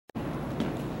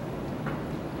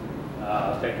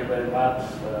Thank you very much,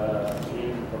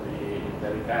 Ian, for the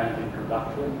very kind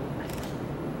introduction.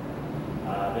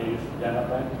 Ladies and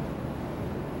gentlemen,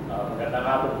 magandang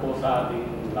hapon po sa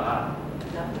ating lahat.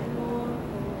 Good afternoon.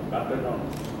 Good afternoon.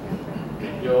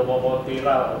 Medyo mabuti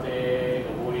raw kasi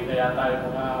umuwi na yata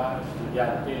yung mga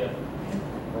estudyante at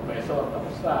professor.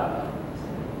 Tapos na.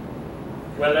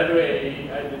 Well,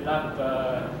 anyway, I did not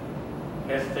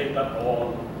hesitate at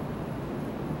all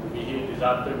to be here this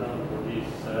afternoon for this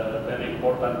very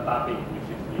important topic, which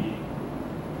is the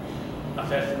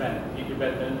assessment,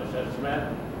 independent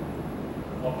assessment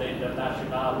of the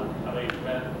international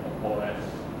arrangement of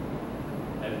forests.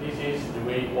 And this is the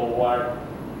way forward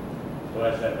to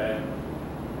SFM.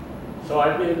 So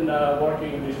I've been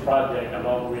working in this project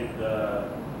along with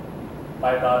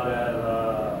 5 other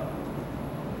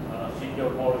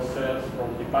senior foresters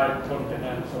from the 5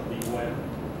 continents of the UN.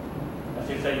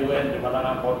 Kasi sa UN, di ba lang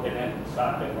ang continent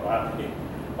sa atin, marami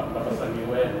paglabas ng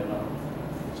UN. You know?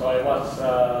 So I was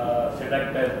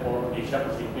selected for Asia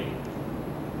Pacific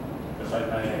because I'm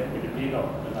a Filipino,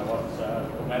 and I was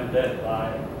recommended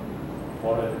by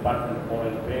Foreign Department of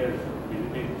Foreign Affairs of the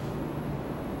Philippines.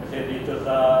 Kasi dito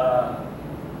sa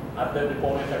under the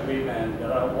Forest Agreement,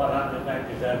 there are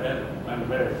 197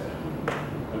 members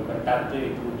of the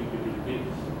country, including the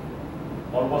Philippines.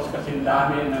 Almost kasing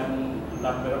dami ng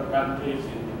number of countries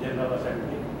in the General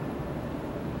Assembly.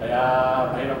 Kaya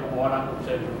mahirap kumuha ng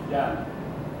consensus dyan.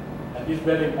 And this is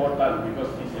very important because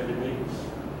this elevates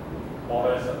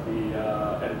forest at the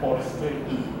and forestry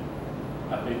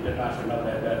at the international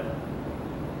level.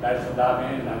 Dahil sa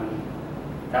dami ng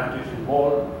countries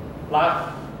involved, plus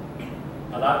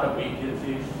a lot of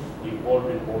agencies involved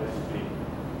in forestry.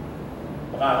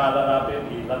 Makakala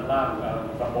natin, ilan lang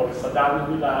sa forest sa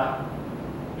dami nila,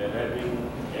 they're having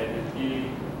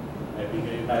energy, having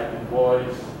a united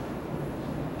voice.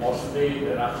 Mostly,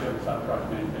 their actions are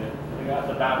fragmented. Kaya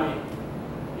sa dami,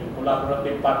 yung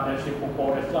collaborative partnership for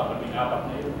forest lang, kaming 4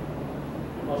 na yun.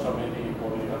 You know, so many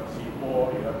people, you have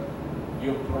CIPO, you have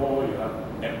UPRO, you have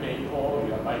FAO,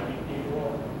 you have IPTO,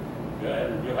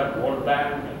 you have World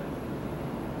Bank, and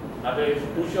other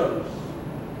institutions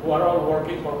who are all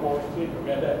working for forestry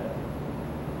together.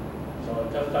 So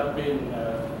it just has been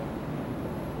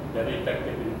very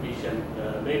effective and efficient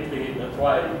lately. That's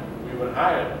why we were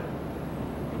hired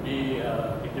to be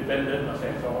independent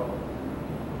assessor.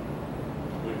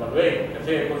 To evaluate.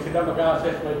 Kasi kung sila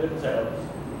mag-assess by themselves,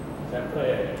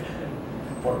 siyempre,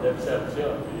 for themselves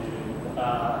yun.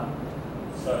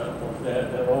 For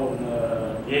their own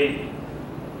gain.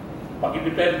 Pag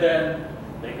independent,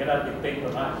 they cannot dictate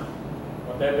on us.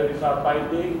 Whatever is our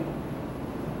finding,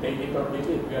 take it or leave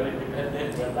it. We are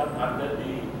independent. We are not under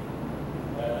the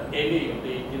any of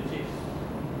the agencies.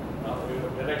 We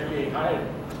were directly hired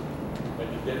by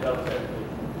the General Assembly.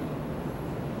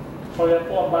 So yan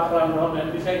po ang background nun. And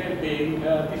the second thing,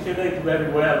 this relates very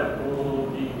well to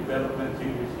the development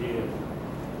series here.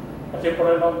 Kasi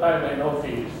for a long time in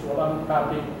office, walang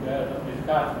topic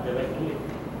discussed directly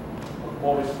on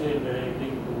policy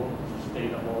relating to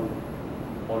sustainable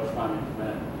forest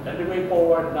management. And the way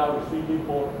forward now is really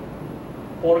for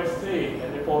forestry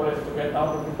and the forest to get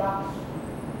out of the box.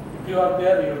 If you are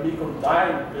there, you'll be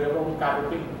confined to your own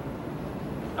canopy.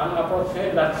 Ang approach ay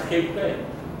landscape eh.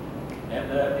 And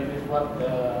this is what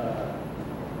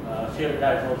SEARCA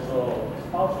is also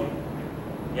espousing.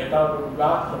 Get out of the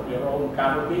box of your own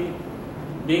canopy,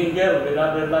 mingle with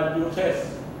other land uses.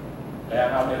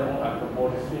 Kaya nga merong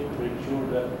agroforestry to ensure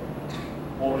that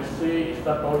forestry is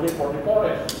not only for the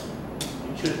forest.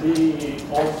 It should be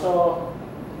also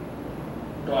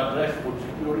to address food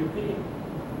security,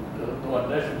 to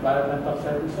address environmental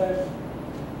services,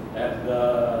 and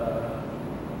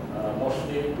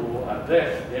mostly to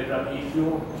address general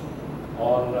issue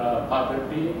on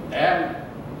poverty and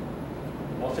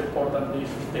most importantly,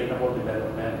 sustainable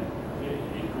development,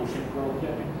 inclusive growth.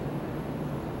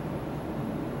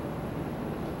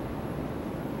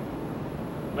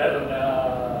 Well,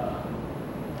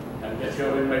 I'm just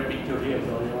showing my picture here,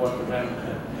 so you won't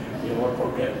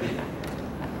forget me.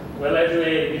 Well,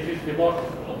 anyway, this is the most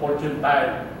opportune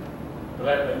time to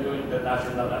have a new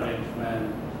international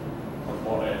arrangement for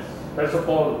forests. First of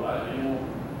all, yung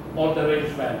old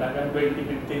arrangement, hanggang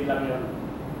 2015 lang yun.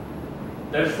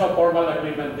 There is no formal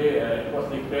agreement there. It was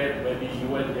declared by the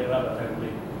UN General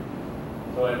Assembly.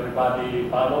 So everybody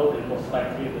followed. It was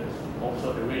likely that's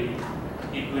also the way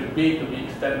it will be to be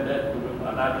extended to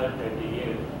another 30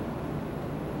 years.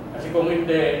 Kasi kung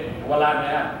hindi, wala na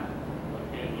yan.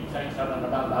 Isa-isa na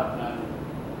naman lahat ng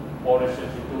forest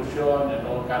institution and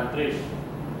all countries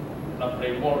ng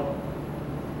framework.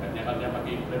 Kanya-kanya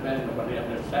mag-implement, nobody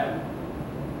understand.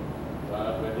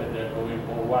 whether they're going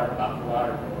forward,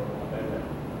 backward, or whatever.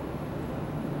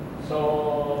 So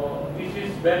this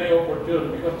is very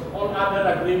opportune because all other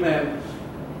agreements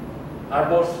are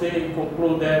mostly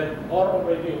concluded or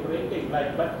already operating,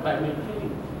 like climate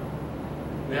change.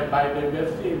 We have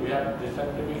biodiversity, we have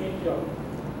desertification,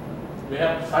 we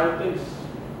have scientists.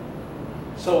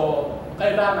 So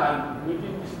kailangan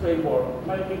within this framework,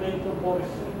 may relate to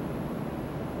forestry.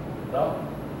 No?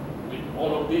 With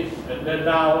all of this, and then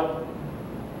now,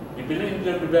 the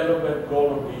Millennium Development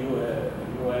Goal of the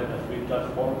UN has been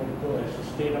transformed into a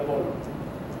sustainable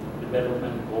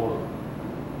development goal.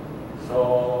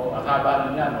 So, ang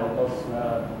haba na yan, almost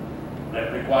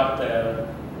every quarter,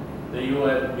 the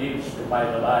UN needs to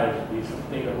finalize the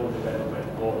Sustainable Development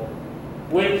Goal,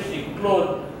 which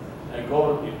include a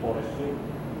goal in forestry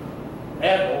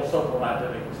and also from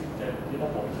other ecosystems,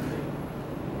 forestry.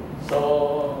 So,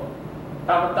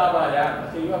 tama-tama yan,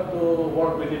 kasi you have to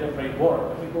work within a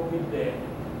framework, kasi kung hindi,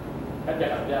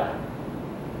 kanya-kanya.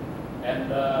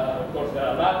 And of course, there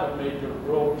are a lot of major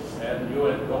groups and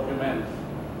UN documents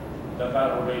that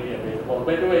are already available.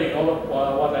 By the way, all of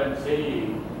what I'm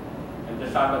saying and the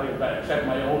summary, except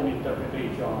my own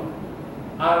interpretation,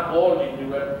 are all in the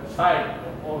website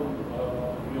of all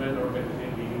UN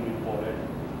organizations dealing with forest.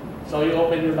 So you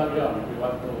open your lang yun if you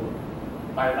want to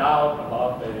find out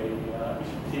about a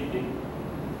specific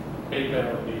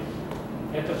paper of this.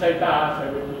 And to say that,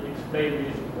 I will explain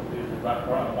this because this is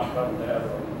background there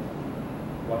on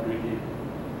what we did.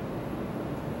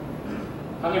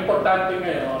 Ang importante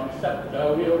ngayon is that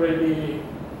we already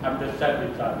understand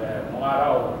each other. Nung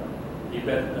araw,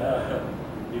 even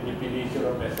the definition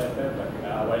of SFM,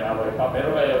 nag-away-away pa.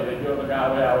 Pero ngayon, medyo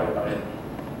nag-away-away pa rin.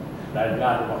 Dahil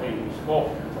nga lumaki yung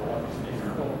scope. So what is the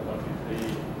scope? What is the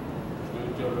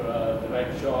future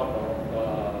direction of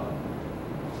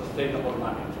sustainable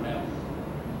management?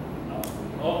 No?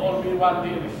 All we want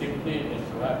here is simply is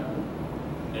to have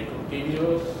a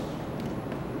continuous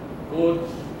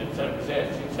goods and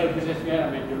services. Yung services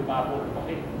nga medyo lumabo,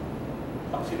 lumaki.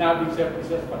 Pag sinabing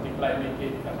services, pati climate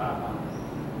change kasama.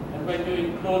 And when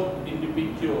you include in the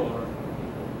picture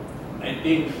and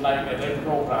things like a RED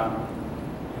program,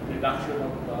 reduction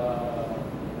of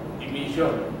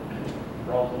emission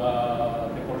from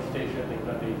deforestation,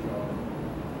 degradation,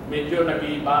 medyo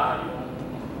nag-iiba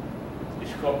yung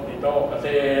scope nito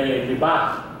kasi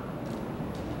liba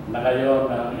na ngayon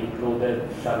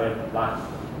included sa RED Plus.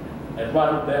 And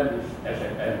one of them is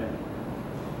SFM.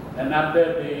 And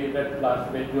under the RED Plus,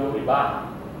 medyo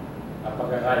iba ang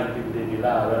pagkakaintindi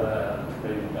nila. Well,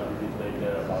 explain a bit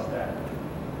later about that.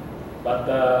 But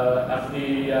as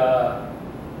the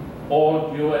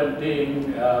old UN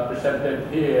thing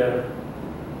presented here,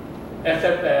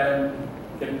 SFM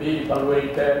can be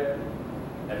evaluated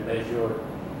and measured.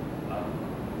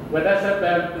 When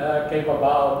SFM came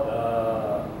about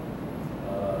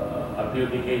a few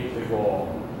decades ago,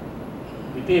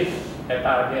 it is a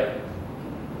target.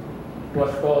 It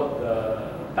was called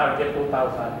Target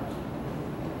 2000,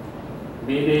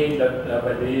 meaning that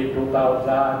by the year 2000,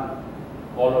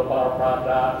 all of our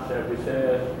products,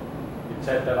 services,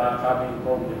 etc. coming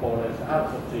from the forest are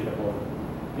sustainable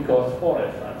because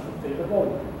forests are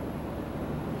sustainable.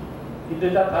 It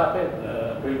did not happen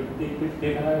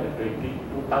 2015 na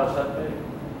 2000.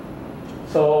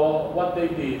 So what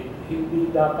they did,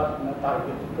 hindi dapat na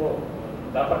target ito.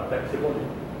 Dapat flexible.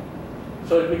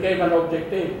 So it became an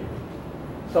objective.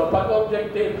 So pag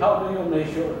objective, how do you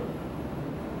measure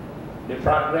the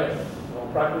progress? So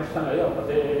progress na ngayon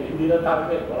kasi hindi na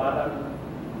target. Wala nang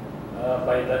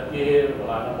by that year,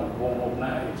 wala nang magbungog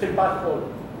na. It's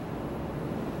impossible.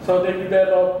 So they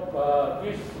developed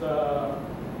this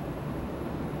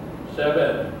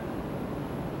 7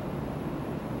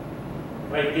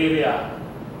 criteria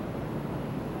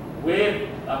with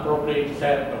appropriate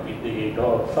set of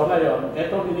indicators. So ngayon,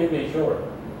 ito dinimeasure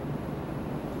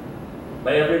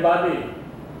by everybody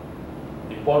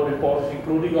involved in force,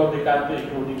 including all the countries,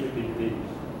 including the Philippines.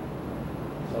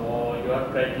 So you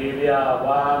have criteria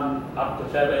 1 up to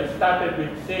 7. It started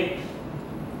with 6,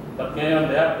 but ngayon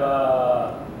they have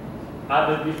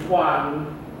added this one,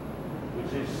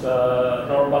 which is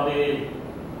normally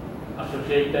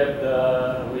associated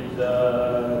with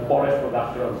forest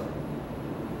production.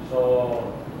 So,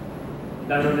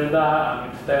 nano nila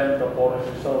ang extent of forest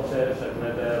resources and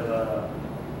whether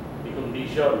the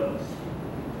conditions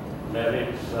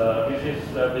merits. This is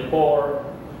before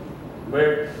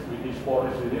merged with this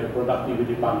forest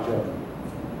productivity function.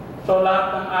 So,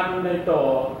 lahat ng ano na ito,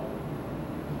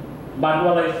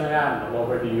 manualize na yan all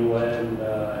over the UN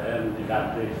and the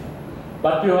countries.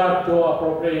 But you have to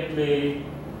appropriately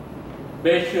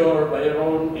measure by your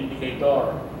own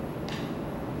indicator.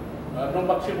 Nung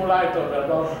magsimula ito, there are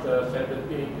about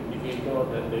 70 indicators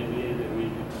that they did.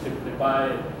 We simplify.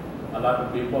 A lot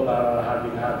of people are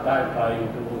having a hard time trying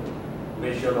to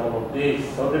measure all of this.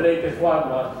 So the latest one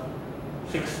was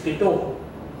 62.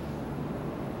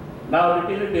 Now the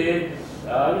Philippines,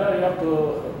 you have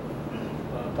to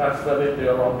transfer it to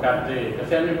your own country.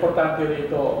 Kasi ang importante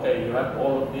rito, okay, you have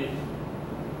all of these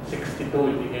 62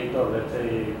 indicators, let's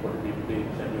say, for the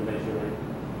Philippines, and you measure it.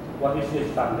 What is the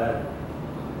standard?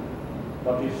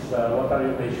 What are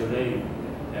you measuring?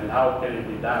 And how can it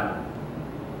be done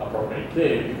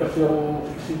appropriately? Because yung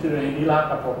 62 na hindi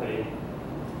lahat appropriate.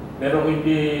 Merong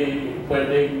hindi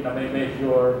pwedeng na may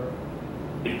measure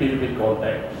in Philippine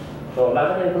context. So,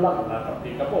 lalagay mo lang, not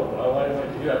applicable. Otherwise,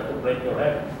 you have to break your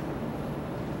head.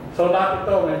 So, lahat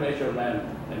ito may measurement.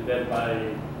 And then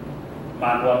by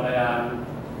manual na yan,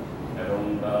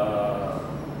 merong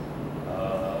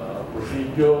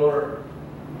procedure,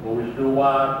 who will do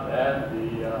what, and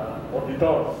the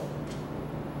auditors.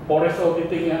 Forest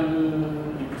auditing ang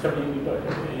ibig sabihin dito.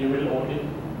 You will audit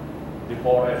the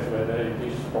forest, whether it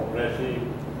is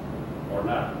progressing or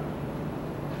not.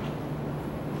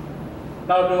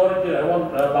 Now, the origin, I won't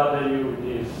bother you with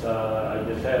this. I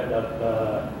just said that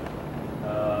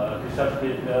this has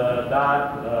been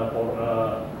done for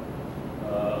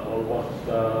almost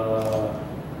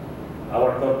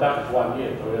our contract is 1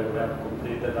 year. So we have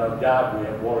completed our job. We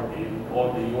have worked in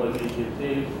all the UN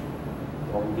agencies,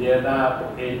 from Vienna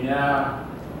to Kenya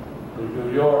to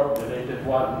New York. The latest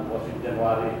one was in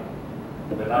January.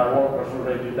 When our work was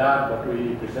already done, but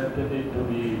we presented it to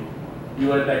the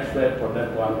UN experts for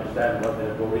them to understand what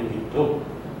they're going into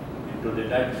the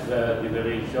next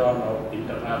generation of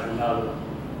international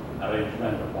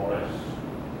arrangement of forests.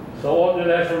 So all the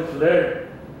lessons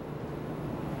learned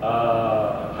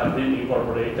have been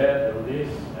incorporated in this,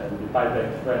 and the 5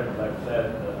 experts, as I've said,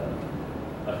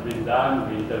 has been done.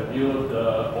 We interviewed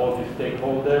all the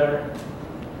stakeholders,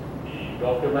 the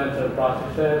documents and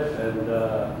processes, and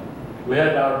we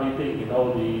had our meeting in all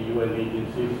the UN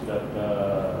agencies that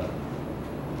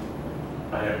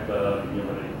I have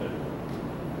enumerated.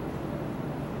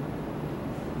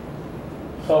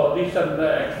 So these are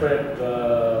the expert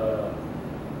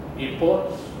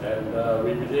inputs, and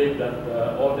we believe that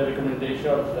all the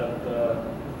recommendations that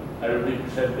I will be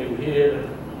presenting here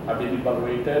have been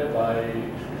evaluated by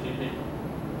specific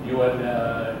UN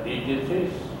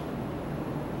agencies,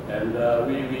 and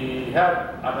we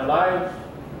have analyzed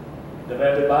the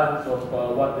relevance of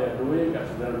what they're doing as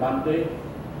their mandate,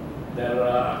 their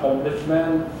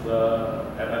accomplishments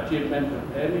and achievements,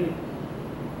 if any.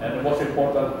 And the most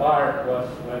important part was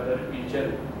whether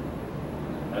efficient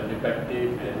and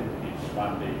effective in its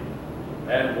mandate,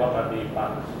 and what are the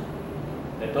impacts.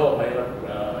 Ito, mahirap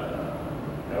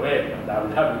gawin. Ang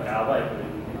dami-dami kaaway.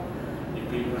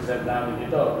 I-present namin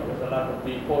ito because a lot of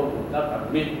people would not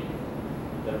admit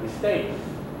the mistakes.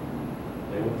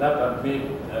 They would not admit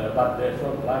bad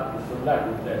lesson, bad good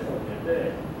lesson.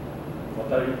 What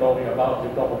are you talking about?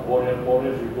 You talk of foreign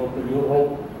policy, you go to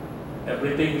Europe,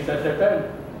 everything is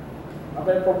SFM. Ang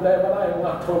may problema na yung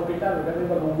mga tropical, kasi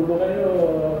magugulo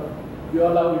kayo, you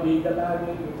allow illegal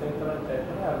lagi, etc.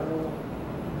 So,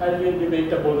 highly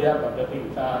debatable yan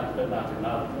pagdating sa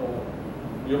international. So,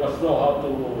 you must know how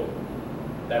to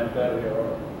temper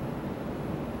your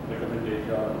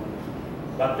recommendation.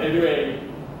 But anyway,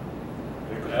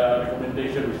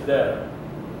 recommendation is there.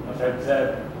 As I've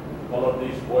said, all of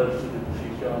this boils to the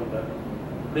decision that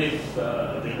please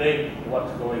relate to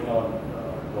what's going on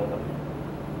globally.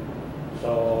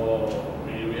 So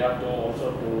we have to also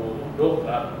to look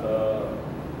at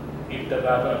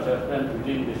international assessment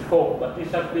within the scope, but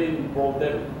this has been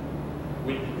broadened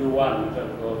with U1, which has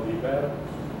gone deeper,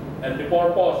 and the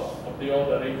purpose of the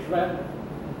old arrangement.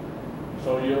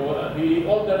 So the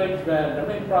old arrangement, the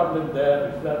main problem there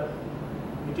is that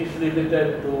it is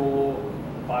limited to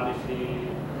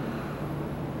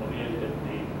policy-oriented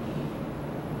things.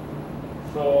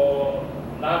 So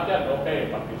lahat yan, okay,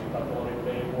 participatory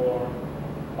framework,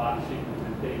 policy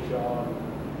implementation,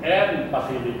 and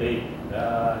facilitate.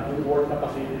 Yung word na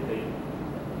facilitate,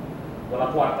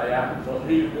 walang kwarta yan. So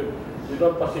you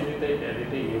don't facilitate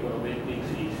anything, you will make things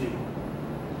easy.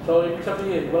 So ibig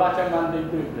sabihin, wala siyang mandate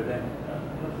to implement.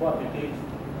 That's what it is.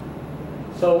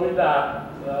 So with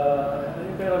that,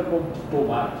 you cannot go too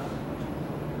much.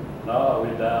 No,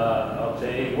 with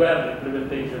saying, well,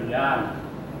 implementation yan,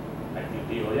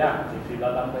 ITTO yan,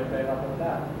 sila lang may pera for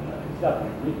that. It's not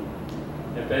with me.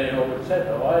 If they always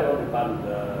said, oh, I only fund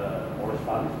forest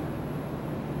funds.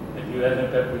 And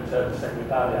UNFF would say, the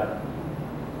Secretariat,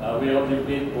 we only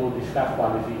need to discuss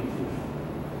policy issues.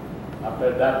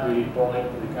 After that, we throw it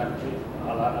to the country.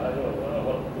 Ala na kayo,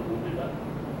 what to do with that.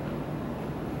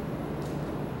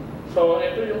 So,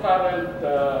 ito yung current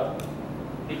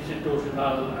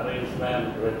institutional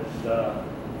arrangement which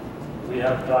we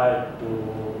have tried to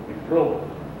improve.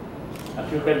 As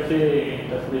you can see, it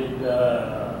has been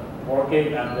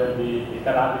working under the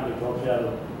Economic and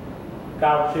Social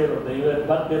Council of the UN,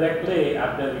 but directly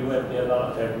under the UN General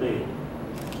Assembly.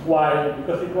 Why?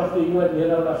 Because it was the UN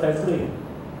General Assembly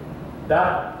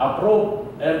that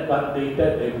approved and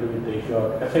mandated the implementation.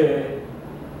 Kasi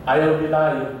ayaw nila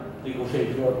yung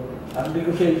negotiation. Ang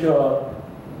negotiation,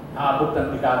 aabot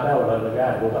ng dekada, wala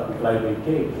lagay, bukat ng climate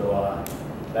change. So,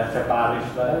 nasa Paris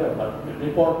na yun. But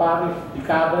before Paris,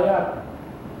 dekada yan.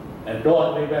 And no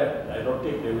agreement. I don't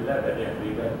think they will have any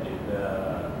agreement in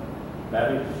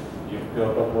Paris. Yung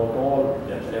Kyoto Protocol,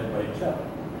 just end by itself.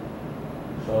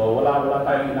 So, wala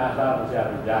tayong inasa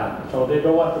masyado dyan. So, they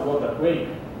don't want to go that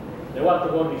way. They want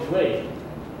to go this way.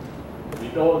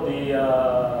 With all the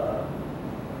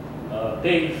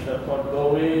things that's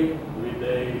ongoing, with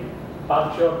the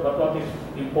function, but what is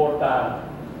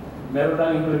important, meron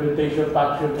ng implementation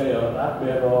function ngayon at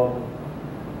meron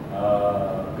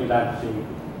financing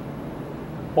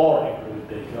for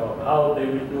implementation. How they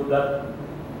will do that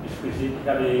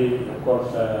specifically, of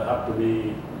course, have to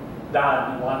be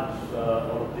done once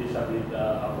all of these have been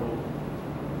approved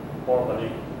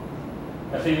formally.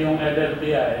 Kasi yung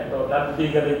LLP, ito,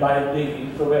 non-legally binding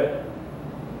instrument.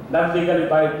 Non-legally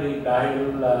binding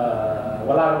dahil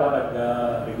wala naman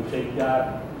nag-negotiate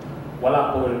yan.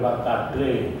 Wala po ibang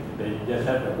country. They just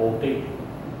had the voting.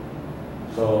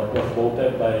 So it was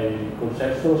voted by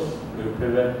consensus to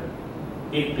implement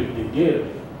in 15 years.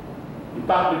 In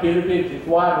fact, the Philippines is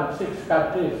one of 6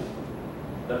 countries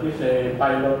that is a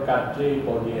pilot country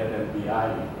for the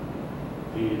NLBI.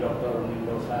 Si Dr.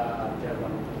 Mendoza,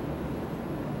 chairman,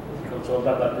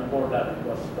 consulted that before that it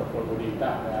was Dr.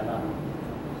 Bonita, kaya lang,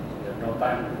 there's no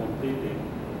time to complete it.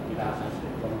 Pinasas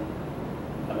itong,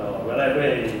 well,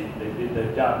 anyway, they did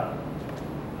their job.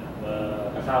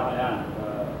 Kasama yan.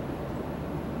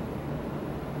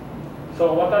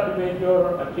 So, what are the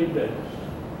major achievements?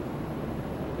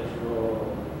 Just to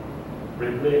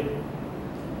briefly,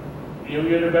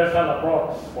 yung universal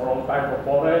approach for all types of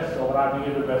forests. So, maraming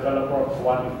universal approach.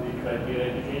 One is the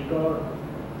criteria indicator.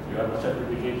 You have a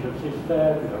certification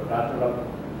system, you have natural.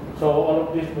 So all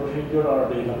of these procedures are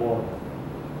available.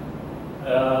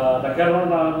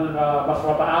 Nagkaroon ng mas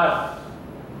mataas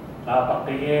na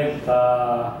pagtingin sa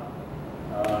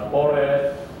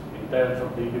forest in terms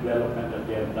of the development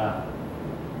agenda,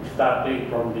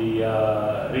 starting from the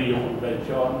Rio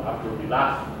Convention up to the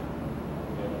last,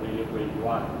 Rio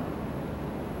 21.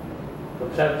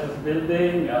 Consensus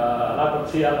building, a lot of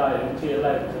CLI, and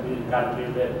CLI is a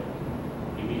country-led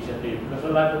initiative, because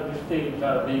a lot of these things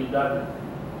are being done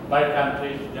by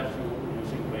countries just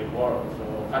using framework.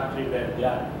 So, country-led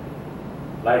yan.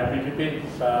 Like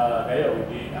Philippines, kayo,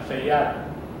 hindi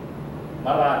ASEAN,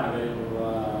 marami kayong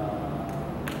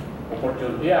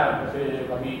opportunity yan kasi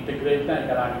mag-integrate na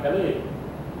economically.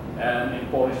 And in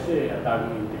policy, ang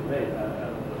daming integrate.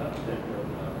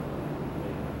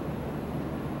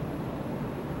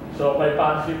 So my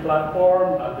policy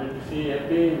platform under the CAP,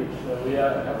 which we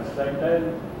have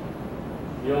strengthened,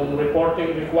 yung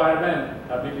reporting requirement,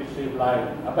 have been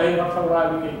streamlined. Napahirap sa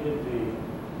maraming agency.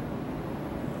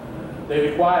 They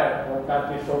require for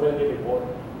countries already report.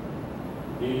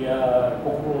 The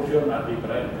conclusion are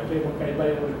different kasi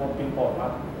magkaiba yung reporting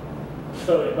format.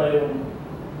 So iba yung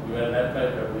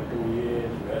UNFF every 2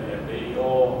 years,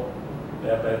 FAO,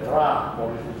 they have a track,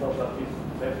 policy social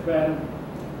assessment.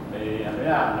 Ano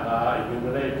yan,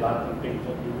 naka-enumerate lahat ng things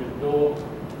that you will do,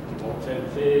 remote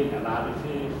sensing,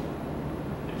 analysis,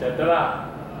 etc.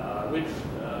 Which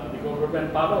the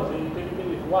government follows. The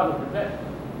Philippines is one of the best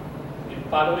in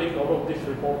following all of this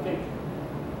reporting.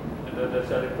 And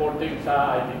there's a reporting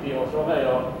sa IDT also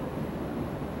ngayon.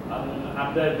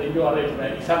 Under the new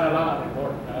arrangement, isa na lang ang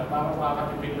report. Parang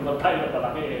makakatipid naman tayo na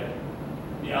malaki.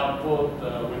 The output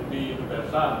will be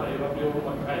universal. Mahirap yung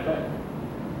magkaiba.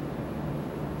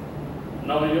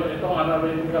 Now, itong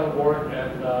analytical work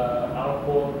and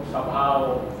output,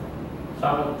 somehow,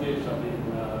 some of these have been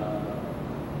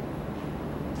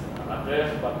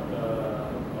addressed, but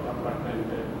on a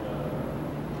fragmented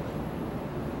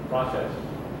process.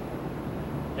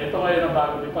 Ito ngayon ang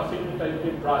bago, the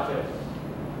facilitative process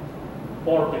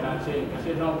for financing.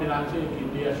 Kasi no financing,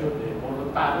 hindi assured,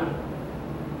 voluntary.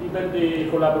 Even the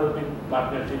collaborative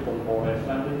partnership on forest,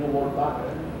 nandun yung World Bank,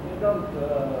 they don't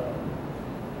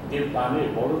give money,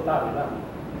 voluntary lang.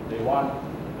 They want.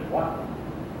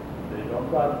 They don't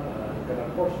want, you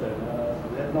cannot force them.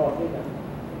 They're not legal.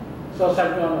 So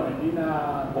sabi ko, hindi na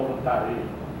voluntary.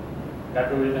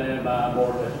 Gagawin na yun na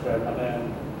more or less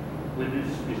permanent with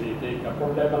this specific. Ang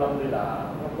problema lang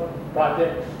nila,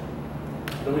 projects.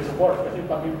 Do we support? Kasi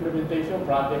pag implementation,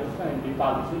 projects na, hindi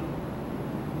policy.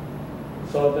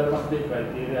 So there must be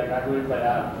criteria. Gagawin pa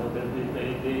yan. So there will be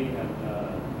rating and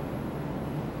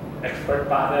expert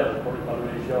panel for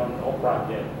evaluation of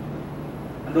project.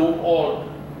 Noong old,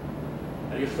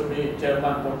 I used to be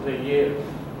chairman for 3 years,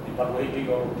 evaluating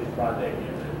all of this project.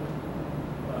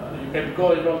 You can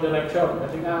go in all direction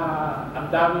kasi nga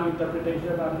ang daming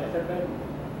interpretation ng SFM.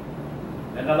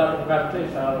 And a lot of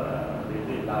countries are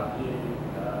really lobbying,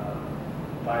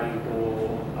 trying to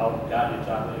outgun each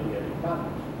other in getting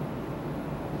funds.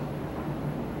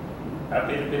 At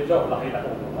Philippines, laki na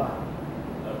kumuha.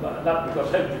 Not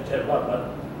because I'm the chairman, but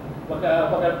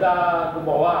maganda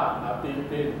gumawa ang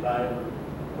Philippines dahil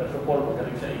first of all,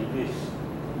 magaling sa English.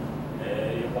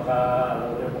 Yung mga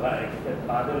expert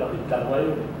panel, labing dalawa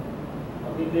yun.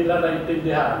 Pag hindi lang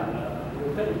naintindihan,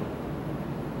 yun kayo.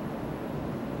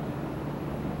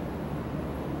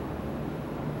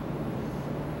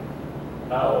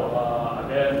 Now,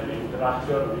 again, the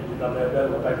interaction, digital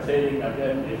level, what I'm saying,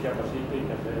 again, Asia Pacific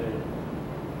has a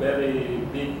very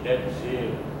big edge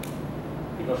here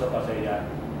because of ASEAN.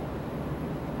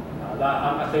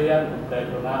 Ang ASEAN,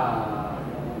 kompleto na.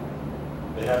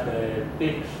 They have the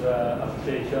PICS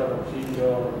Association of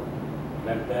Senior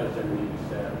Members and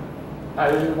Ministers.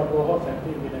 Tayo yung mag-host, I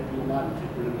think in a few months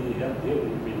it will be held here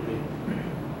in the Philippines.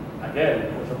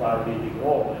 Again, because of our leading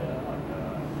role,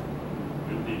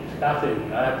 we'll be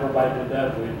discussing. I have provided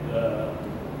them with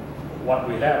what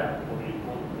we have for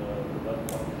input to that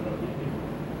particular meeting.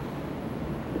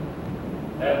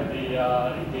 And the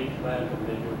engagement of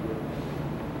the new groups.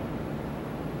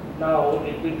 Now,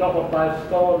 if we talk of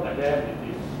milestone, again, it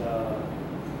is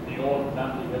the old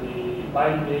non-legally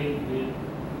binding with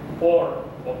 4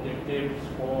 objectives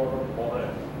for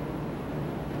forest.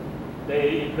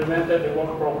 They implemented the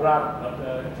work program, but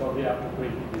it's only up to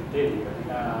 2015 kasi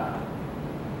nga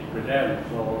implement,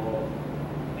 so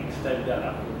extend that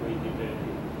up to 2020.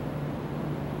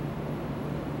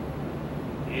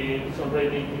 It's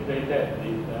already integrated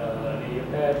in the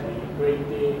UNFF, the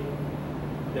U20.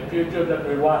 The future that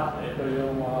we want, ito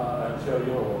yung I'll show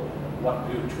you what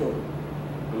future.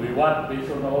 Do we want based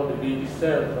on all the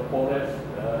ministers of forest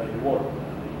in the world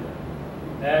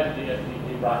and the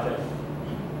SDG process.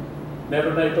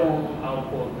 Meron na itong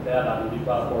output, kaya lang hindi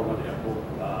pa formally approved,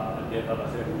 General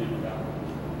Assembly nila.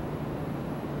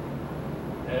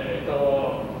 Ito,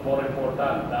 more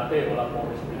important, dati walang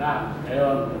forest finance.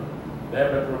 Ngayon, they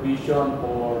have a provision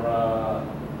for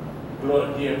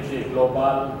GFC,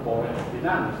 Global Forest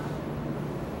Finance,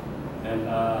 and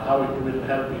how it will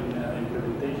help in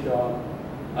implementation,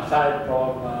 aside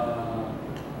from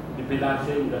the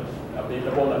financing that's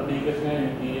available. Ang biggest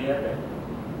ngayon yung UNFF,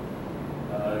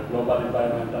 Global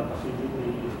Environmental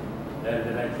Facility, and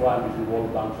the next one is the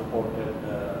World Bank supported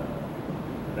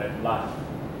Red Plus.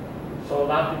 So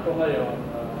lahat ito ngayon,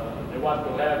 they want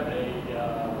to have a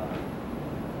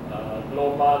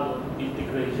global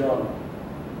integration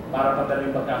para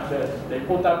madaling mag-access. They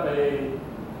put up a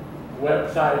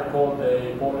website called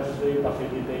the Forestry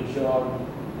Facilitation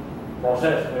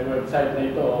Process. May website na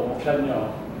ito, buksan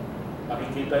nyo,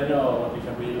 makikita nyo what is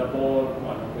available, kung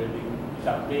ano pwedeng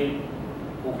submit,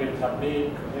 who can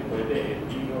submit, kasi pwede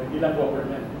NGO, hindi lang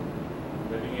government.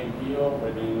 Pwedeng NGO,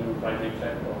 pwedeng private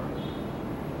sector.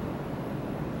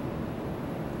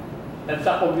 And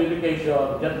sa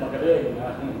communication, yan magaling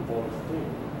ang forestry.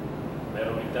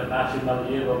 Merong International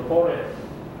Year of Forest.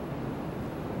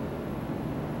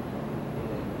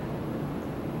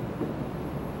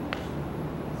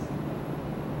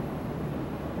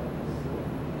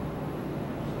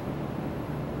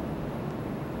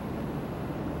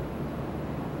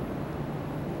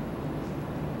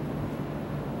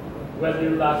 Well,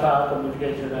 yung nasa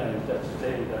communication na yun, just to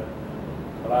say that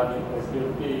maraming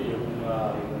opportunity yung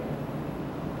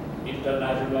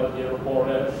International Year of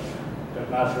Forest,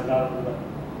 International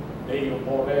Day of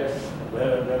Forest,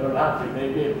 where there are lots of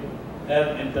native,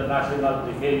 and International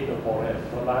Decade of Forest.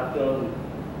 So lahat yun,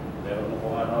 meron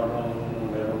kung ano,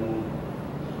 meron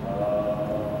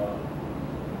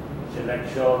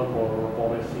selection for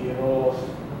forest heroes,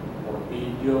 for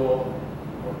video,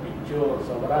 for pictures.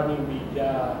 So maraming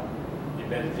media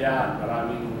events yan,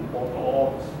 maraming photo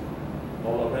ops.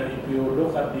 So if you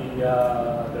look at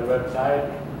the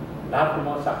website, lahat ng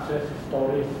mga success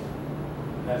stories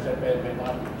SFM may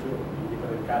mga picture in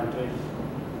different countries.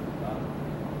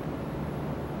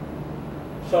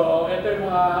 So, ito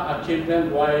yung mga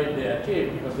achievement, why they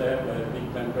achieve, because they have a big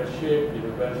membership,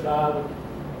 universal,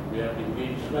 we have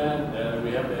engagement,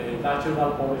 we have a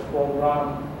national police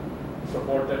program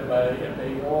supported by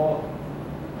FAO,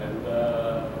 and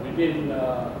within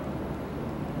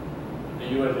the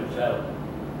UN itself.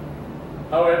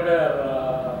 However,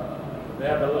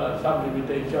 they have some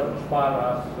limitations as far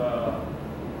as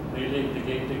really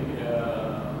integrating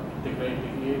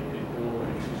it into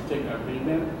existing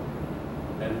agreement,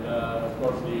 and of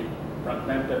course the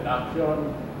fragmented action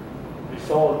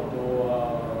result to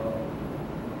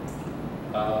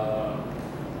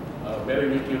very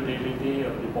weak utility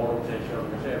of the forum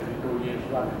session kasi every 2 years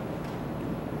lang.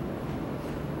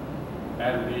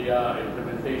 And the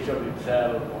implementation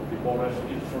itself of the forest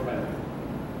instrument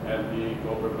and the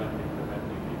government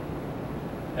implementing it.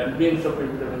 And means of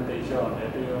implementation,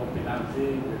 ito yung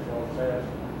financing, resources,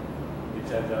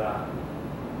 etc.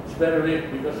 It's very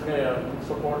weak because kaya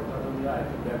support, I think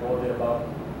they have only about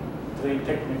 3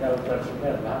 technical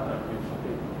personnel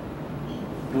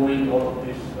doing all of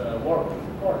this work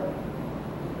support.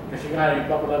 Kasi nga, yung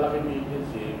papalalaking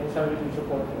agency, may sariling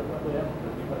support nila, but they have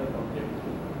different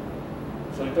objectives.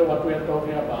 So ito what we are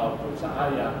talking about, kung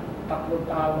sa AYA, 3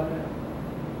 tao na.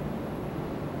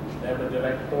 They have a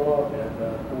director, they have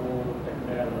 2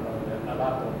 technical, and a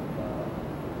lot of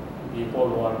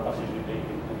people who are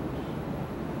facilitating things.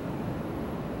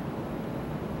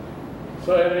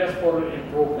 So areas for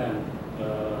improvement,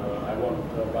 I won't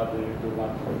bother you too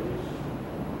much for this.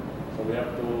 So we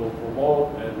have to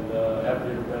promote and have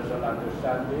universal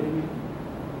understanding,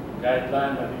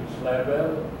 guideline at each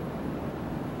level,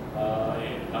 a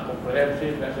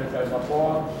comprehensive SFM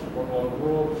approach for all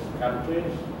groups,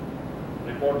 countries,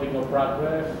 reporting of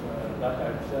progress, that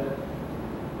I've said,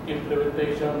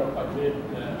 implementation of agreed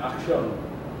action.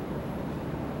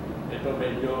 Ito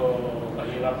medyo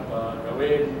mahirap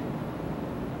gawin,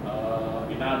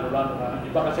 inaano lang,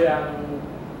 iba kasi ang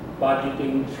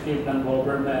budgeting scheme ng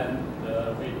government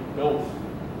with those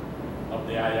of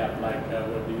the IAP, like where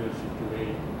do you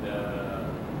situate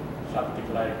something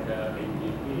like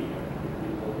AGP,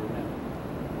 government,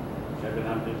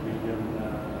 $700 billion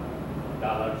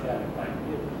yan in 5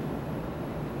 years.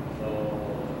 So,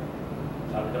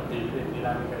 sabi ng Philippines, hindi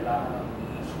namin kailangan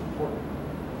ng support.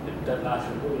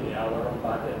 Internationally, our own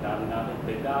budget, dami namin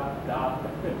paid up,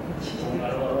 kung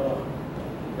ano-ano,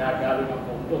 gagaling ang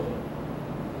pundo.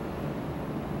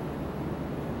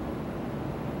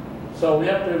 So we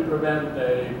have to implement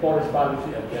a forest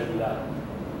policy agenda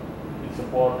in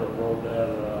support of broader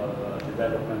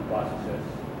development processes.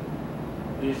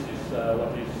 This is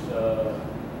what is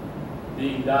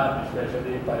being done,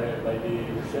 especially by the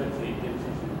research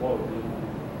agencies involved in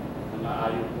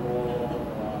mga IUPRO,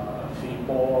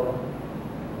 CIPOR,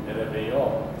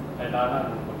 FAO.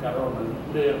 Kailangan magkaroon ng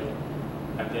clear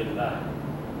agenda.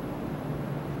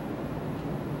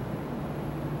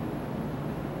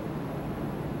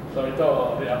 So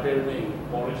ito, reaffirming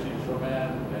forest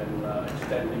instrument and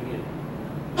extending it.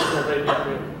 It's already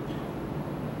appeared.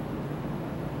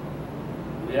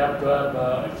 We have to have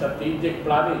strategic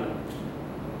planning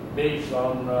based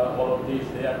on all of this.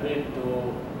 They agreed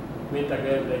to meet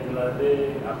again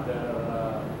regularly after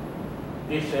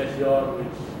this session,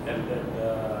 which ended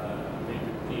May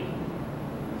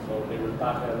 15. So they will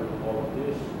tackle all of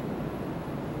this.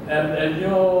 And a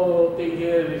new thing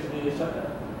here is the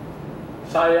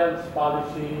science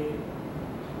policy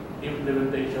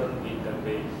implementation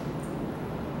interface.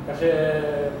 Kasi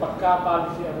pagka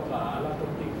policy ano ka, a lot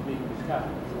of things being discussed.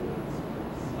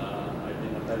 I've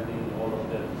been attending all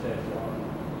of the session.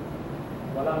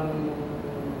 Walang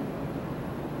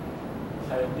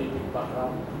scientific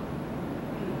background.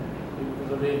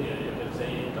 You can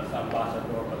say it as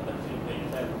ambassador, but that's it they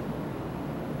said.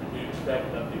 If you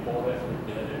expect that the forest will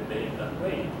be made that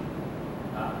way,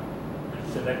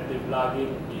 selective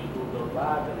logging, be good or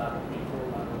bad, a lot of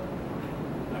people are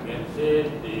against it.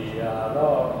 The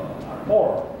law are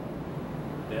more.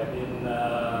 They have been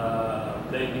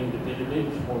blaming the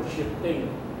Philippines for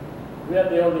shifting. We are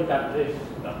the only countries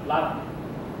that plant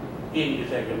in the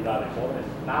secondary forest,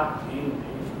 not in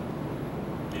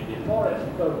the forest,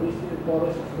 because we see the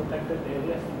forest is protected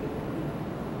areas.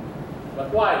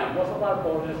 But why? Most of our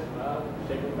forests are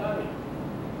secondary.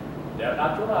 They are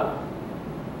natural.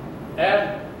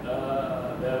 And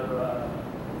their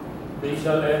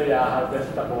basal area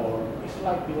harvestable is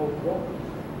like the old growth.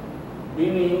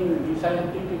 Meaning the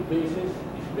scientific basis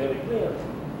is very clear.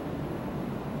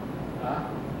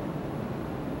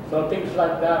 So things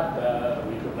like that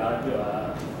we could argue.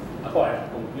 I'm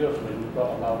confused when you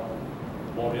talk about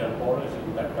boreal forest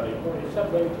in that forest. It's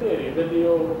not very clear. Even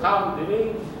you count the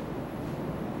rings,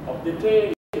 of the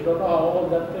tree. You don't know how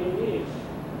old that tree is.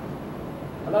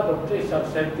 A lot of trees are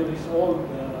centuries old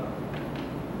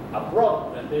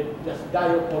abroad, and they just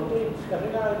die of old age. Kasi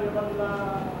nga, hindi naman nila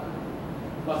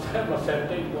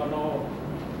masetting kung ano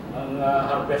ang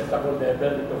harvestable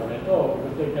level ito mga ito,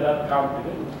 because they cannot count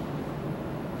it.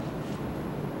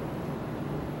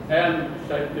 And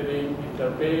scientific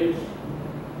interface,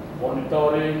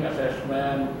 monitoring,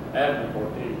 assessment, and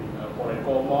reporting for a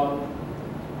common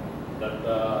that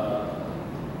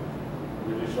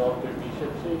will result to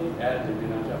efficiency and the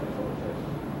financial resources.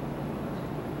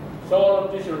 So all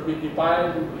of this will be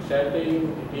defined, the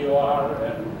setting, the DOR,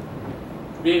 and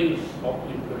means of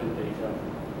implementation.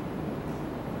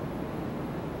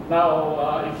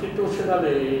 Now,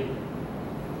 institutionally,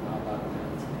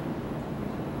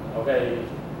 okay,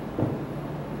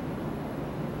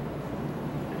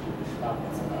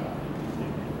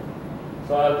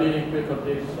 so I'll be quick on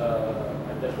this.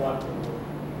 I just want to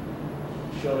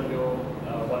show you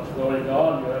what's going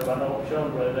on. You have an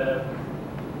option whether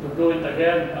to do it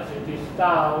again as it is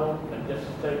now and just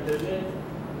straighten it,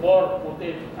 or put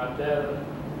it under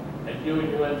a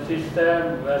UN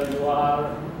system where you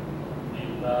are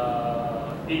in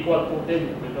equal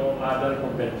footing with all other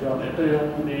convention. Ito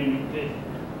yung limit.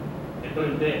 Ito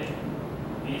hindi.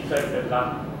 I-straighten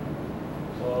lang.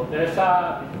 So there's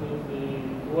a between the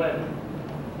UN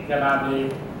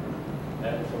economic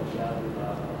and social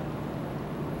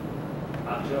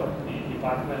action, the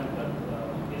department that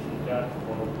is in charge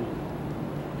for all two.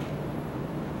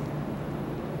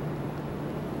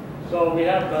 So we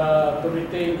have to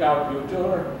rethink our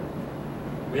future.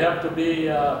 We have to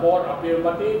be more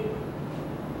affirmative,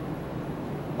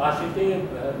 positive,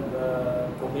 and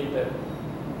committed.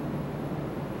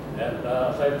 And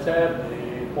as I've said,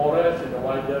 the forest in the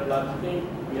wider landscape,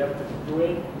 we have to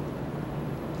situate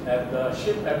and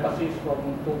shift emphasis from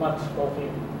too much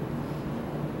talking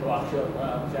to action.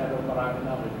 Masyadong marami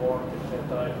na report,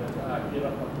 etc.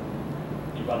 Hirap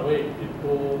evaluate if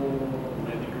too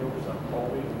many groups are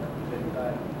going at the same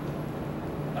time.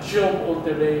 Assume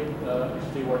ultimate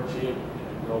stewardship in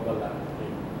a global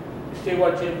landscape.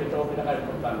 Stewardship, ito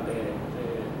pinaka-importante. Kasi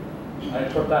ang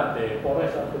importante,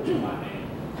 forest are to be managed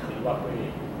in what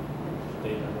way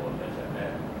sustainable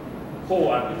SFM. Who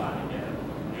are the manager?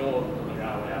 Yun,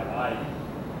 nag-away-away.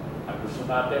 Ang gusto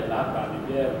natin, lahat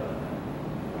manager,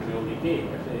 community,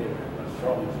 kasi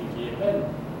strong CGMN.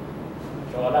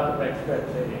 So a lot of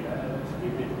experts say, let's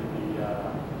give it to the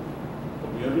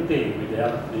community, with the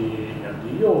help of the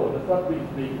LGU. That's what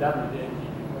we've done with the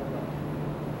LGU program.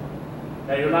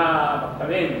 Kayo na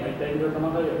magtanim, may tenure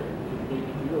naman kayo. Give it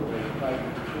to you, 25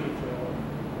 feet. So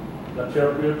that's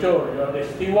your future. You're the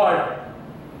steward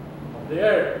of the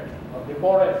earth, of the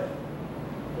forest.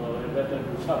 So you better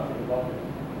do something about it.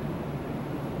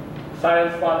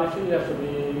 Science policy has to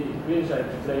be increased. I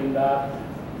explained that.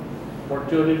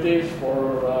 Opportunities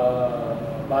for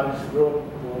Paris Group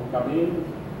to come in.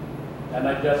 And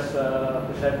I just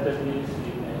presented this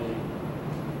in a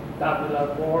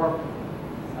tabular form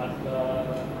as the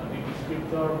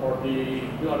descriptor for the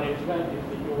new arrangement. It's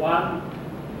the new one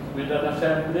with an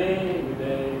assembly, with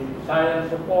a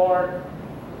science support,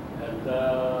 and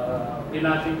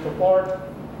financing support.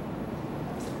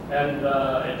 And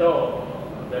ito,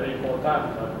 very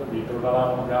important, dito na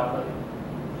lang mag-apply.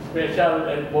 Special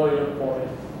envoy of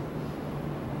forest.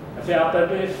 Kasi after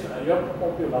this, you have to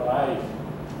popularize.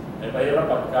 Mahirap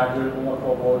pag gagawin mo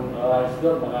mag-popularize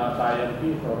doon, mga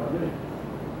scientists or ano eh.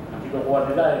 Ang kinukuha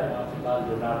nila mga sila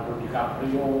Leonardo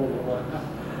DiCaprio,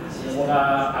 yung mga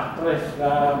actress na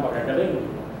magagaling.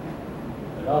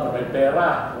 Na may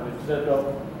pera. So instead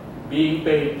of being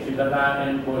paid, sila na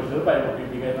envoy, sila pa yung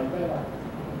magbibigay ng pera.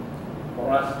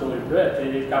 For us to invest, si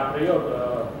DiCaprio,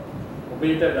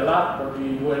 committed a lot for the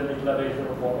UN Declaration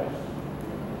of Forest.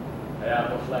 Kaya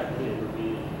most likely it will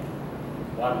be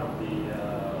one of the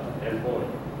envoy.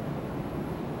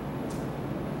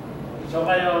 So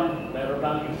ngayon, meron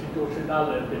ng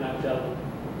institutional and financial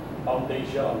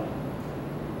foundation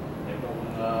itong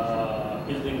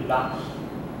building blocks.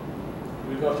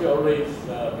 Because you always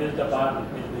build upon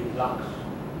building blocks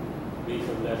based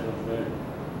on lessons learned.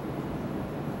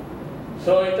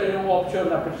 So ito yung option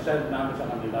na present namin sa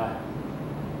kanila.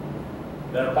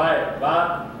 There are 5, but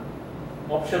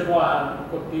option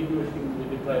 1, continuing with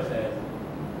the present,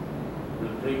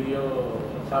 will bring you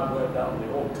somewhere down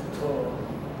the road. So,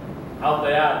 out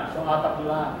na yan. So, atak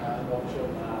lang ang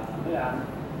option na ano yan.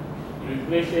 You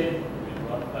increase it with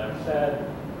what I've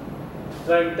said.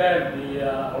 Strengthen the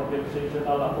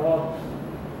organizational approach.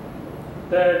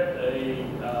 Third,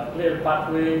 clear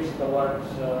pathways towards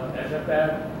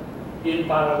SFM in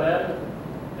parallel.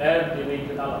 and the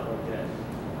regional approaches.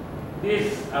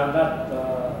 These are not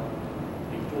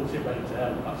inclusive by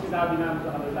itself. Ang sinabi namin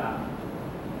sa kanila,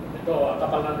 ito, ang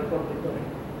kapal ng report ito eh.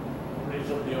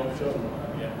 Raise of the option,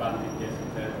 the advantages,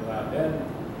 etc. Then,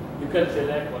 you can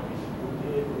select what is good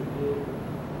here,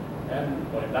 and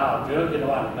point out. Yun ang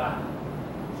ginawa nila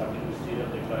sa Ministerial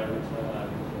Declaration.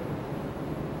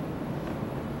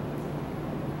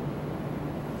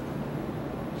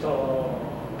 So,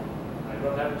 I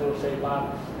don't have to say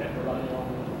much. Ito lang yung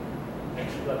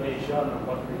explanation of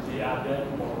what we see added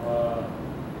for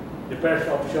the first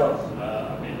option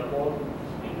available,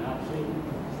 enhancing.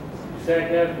 The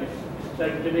second is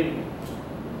strengthening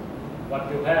what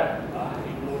you have,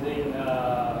 including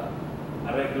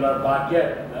a regular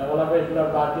budget. Wala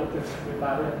regular budget yung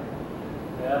secretary.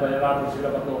 Kaya mahirapan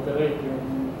sila mag-operate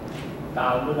yung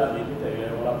tao nila dito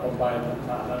eh. Wala pang bayad ng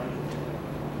salary.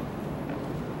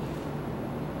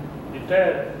 The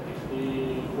third is the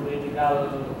political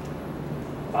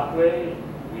pathway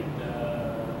with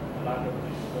a lot of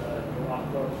these new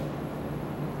actors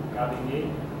coming in.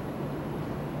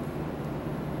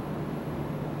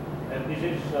 And this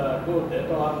is good.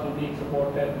 Ito ang being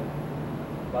supported.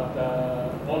 But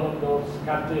all of those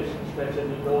countries,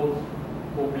 especially those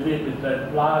who believe in the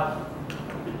plus,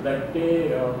 the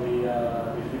plenty, or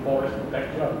the forest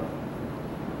protection,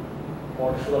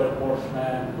 forest law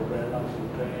enforcement, governance and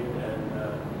trade, and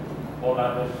all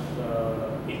others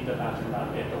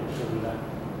international, ito gusto nila.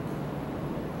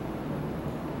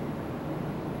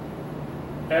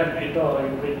 And ito,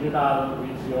 yung regional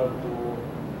vision to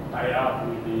tie up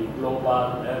with the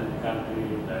global and the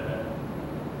country level.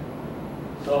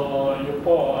 So, yun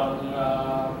po ang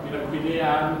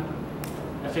pinagpilihan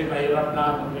kasi mahirap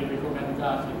na mag-recommend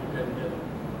ka sa independent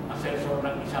assessor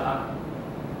ng isa lang.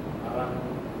 Parang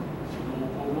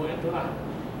sinuko mo, ito na.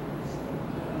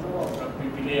 Ano,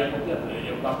 pipilihan ko dyan,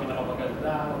 yung ba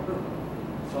pinakamaganda.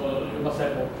 So, you must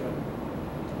have option.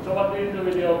 So, what do you do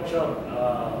with the option?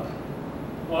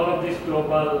 All of these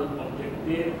global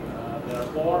objectives,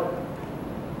 therefore,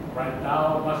 right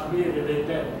now must be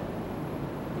related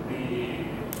to the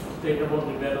Sustainable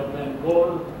Development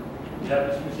Goal. We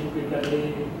have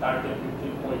specifically target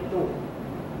 15.2.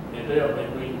 Ito yun, by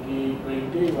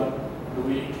 2020, what do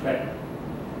we expect?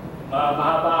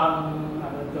 Mahaba ang,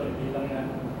 ano ito, hindi lang yan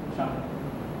isang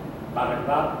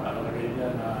paragraph, nakalagay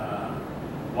dyan na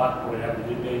what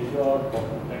rehabilitation, for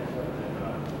protection,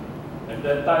 etc. And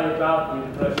then tie it up with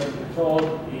the present result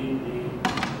in the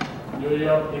New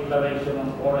York Declaration on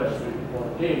Forest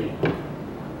 2014.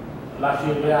 Last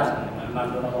year yan,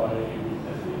 nandun ako ay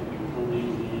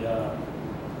including the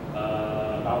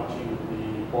launching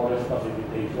the forest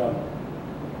facilitation.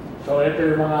 So ito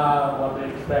yung mga what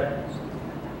they expect.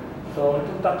 So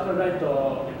itong tatlo na ito,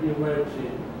 if you will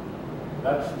see,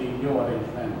 that's the new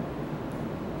arrangement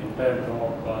in terms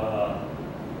of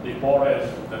the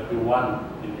forest that we want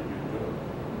in the future.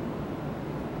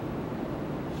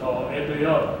 So ito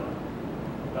yun.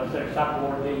 That's the exact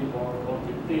wording for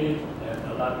 15 and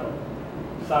a lot of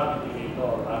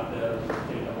sub-indicator under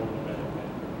Sustainable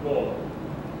Development Goal.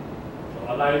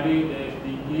 So aligning the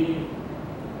SDG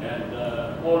and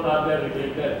all other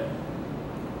related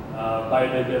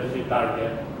biodiversity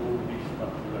target to this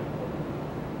particular goal.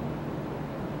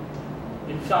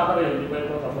 In summary, hindi ba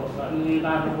ito tapos? Ang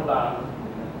inaano ko lang,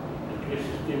 is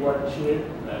stewardship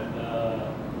and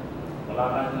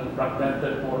wala nang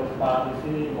fragmented forest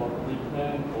policy or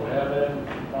commitment, coherent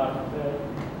processes,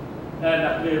 and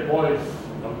a clear voice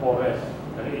ng forest.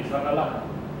 Kasi isa na lang.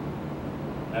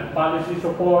 And policy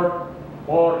support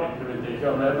for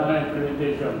implementation. Meron na nga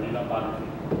implementation, hindi lang policy.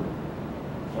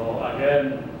 So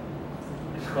again,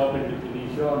 scope and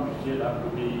definition still have to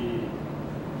be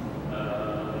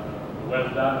well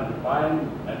done and defined,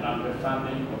 and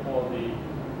understanding of all the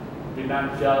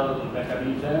financial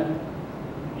mechanism,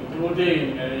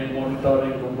 including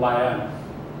monitoring compliance.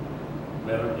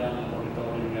 Meron niyang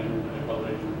monitoring and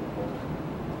evaluation report.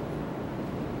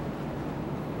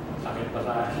 Sakit pa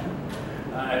sa akin.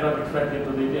 I don't expect it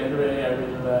to be anyway. I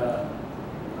will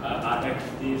annex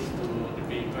this to the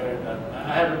paper that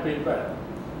I have a paper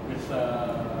which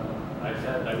I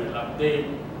said I will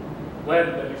update when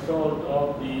the result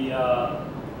of the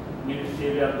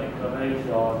ministerial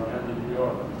declaration and in New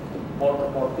York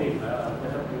 14,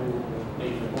 just a few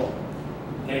days ago,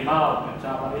 came out and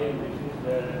summary, this is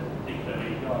the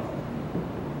declaration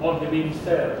of the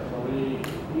minister. So this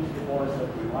is the voice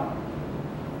that we want.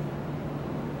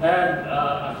 And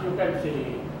as you can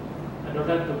see, I don't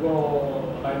have to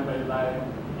go line by line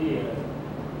here.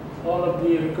 All of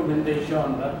the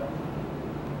recommendations that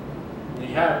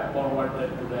we have forwarded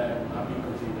to them have been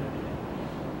considered.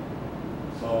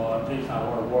 So at least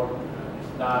our work is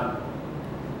done,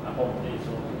 accomplished.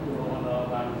 So siguro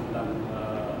lang silang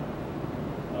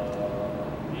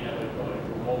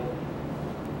i-promote.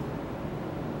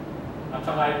 At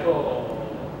saka ito,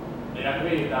 they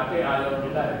agree, dati ayaw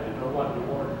nila eh. They don't want the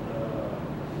word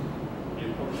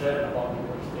in concern about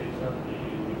deforestation, the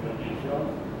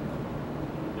degradation.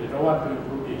 They don't want to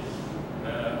improve this.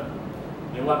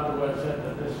 They want to say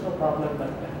that there's no problem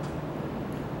like that.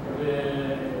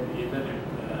 Even if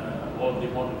all the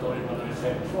monitoring on the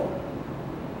sensor,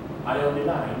 ayaw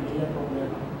nila, hindi yan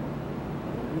problema.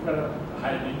 You cannot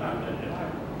hide it under the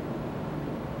line.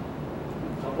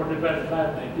 So for the first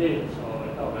time they did, so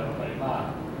ito, meron pa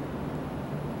iba.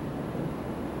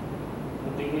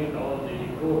 Putting in all the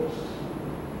groups.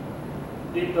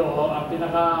 Dito, ang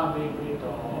pinaka-big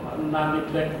dito, ang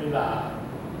na-neglect nila,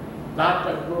 lahat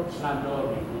ng groups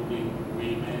nandun, including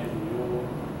women, youth,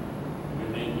 you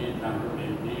name it, nandun,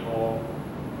 NGO,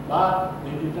 but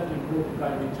they did not include the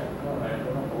private sector. I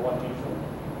don't know for what reason.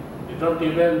 They don't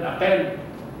even attend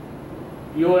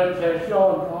UN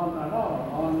session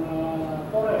on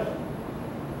forest.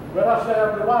 Whereas they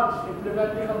are the ones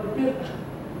implementing on the bill.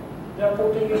 They are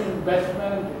putting in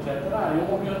investment, etc. Yung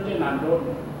community nandun.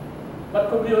 But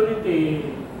community,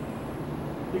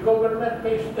 the government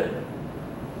pays them.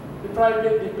 The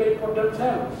private, they pay for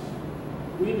themselves.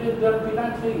 We did their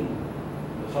financing.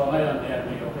 So ngayon, they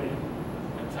agree, okay.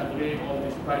 Let's agree all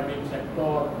this private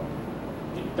sector,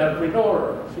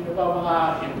 entrepreneur, sino ba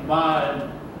mga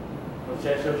involved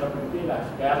processor sa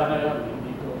Pilipinas. Kaya lang ngayon,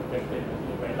 hindi ito effective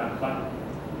kasi may lakban.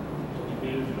 So,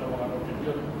 hindi sila mga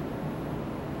contribute.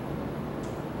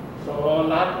 So,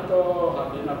 lahat ito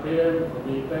have been appeared,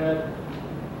 committed,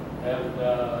 and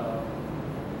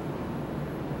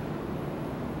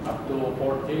up to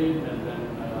 14 and then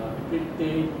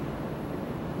 15.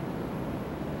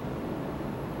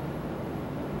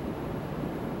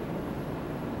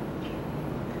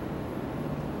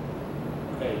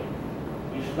 Okay.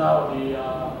 This is now the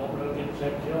operative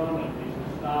section, and this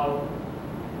is now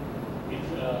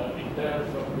in terms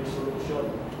of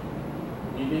resolution,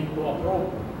 needing to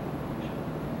approve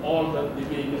all that the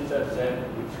minister said,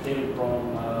 which came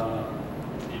from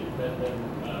independent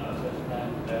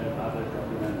assessment and other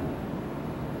government.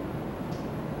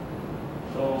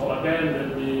 So again,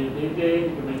 we'll be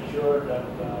meeting to make sure that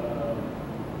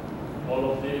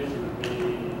all of this will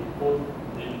be put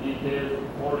in detail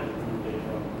for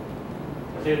implementation.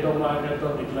 Kasi itong mga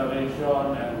ganito,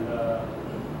 declaration and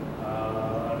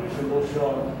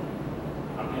resolution,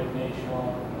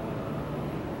 affirmation,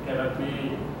 cannot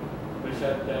be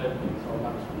presented in so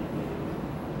much detail.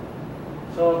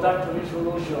 So that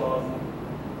resolution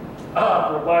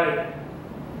provide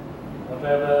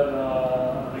whatever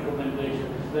recommendation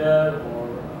is there for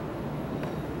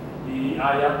the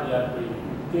IAP beyond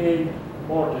 2015,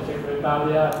 for the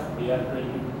Secretariat beyond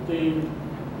 2015,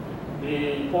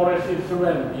 the Forest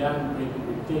Instrument beyond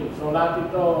 2015. So lahat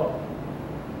ito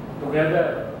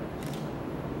together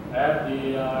at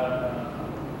the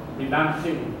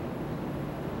financing,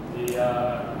 the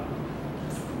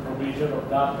provision of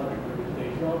that for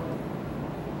implementation,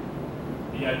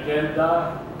 the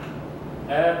agenda,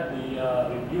 and the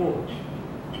review,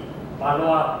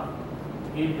 follow-up,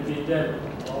 individual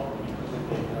of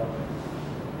implementation,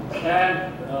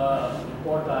 and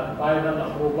important final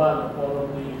approval of all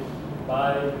of these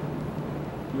by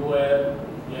UN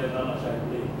General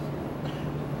Assembly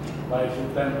by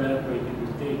September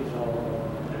 2015. So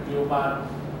a few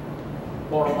months,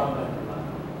 4 months.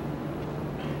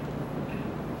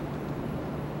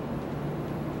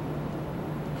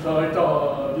 So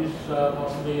ito, this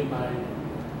mostly my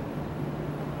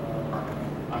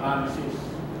analysis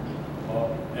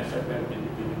of SFM in the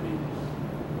Philippines.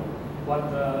 What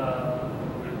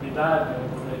will be done,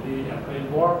 already a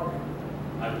framework,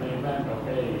 agreement,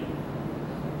 okay.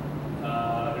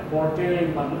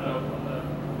 Reporting,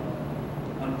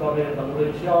 monitoring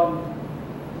evaluation,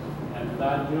 and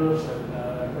land use,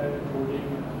 and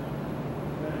including,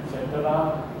 etc.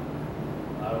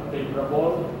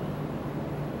 Favorable.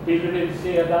 Philippines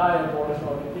CNI and Forest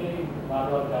Authority,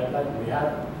 manual guidelines we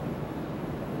have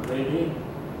already.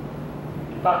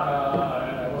 In fact,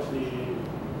 I was the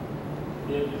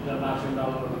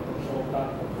international consultant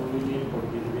for doing it for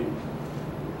Philippines.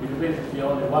 Philippines is the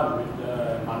only one with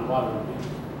the manual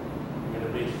with a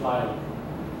baseline.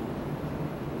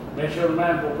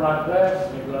 Measurement for progress,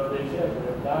 regular basis, we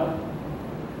have done.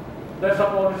 There's a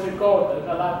policy code, there's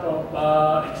a lot of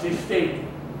existing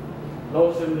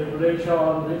laws and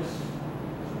regulation, which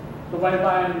to my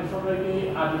mind is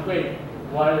already adequate,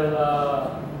 while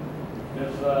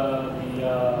there's the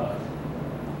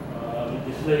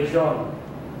legislation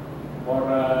for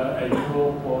a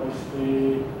new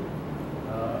forestry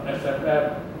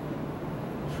SFM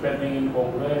spending in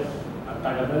Congress. At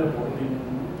tagal na yun,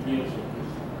 14 years.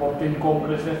 14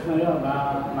 Congresses na yun na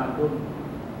nandun.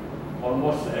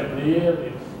 Almost every year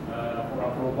it's for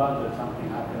approval that something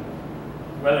happens.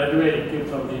 Well, anyway, it keeps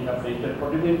on being updated.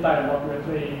 For the meantime, what we're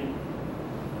saying,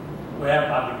 we have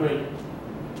adequate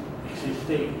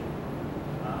existing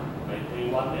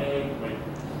 21A,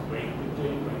 23,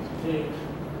 26.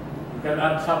 You can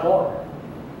add some more.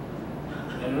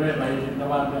 Anyway, mahilig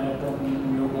naman na itong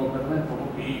new government,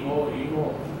 kung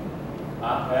ego.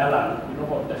 Kaya lang,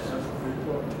 contest sa Supreme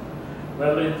Court.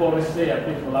 Well, in forestry, at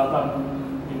least wala pang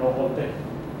contest.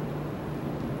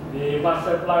 The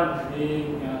master plan is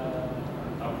being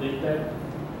updated.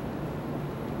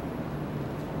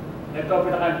 Ito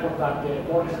pinaka-importante,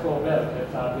 forest cover. Kaya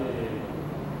sabi,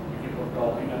 we keep on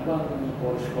talking about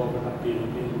forest cover ng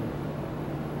Philippines.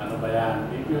 Ano ba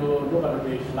yan? If you look at the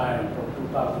baseline from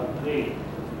 2003,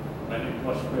 when it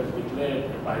was first declared,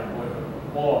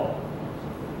 5.4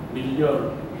 million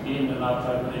in and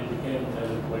outside, when it became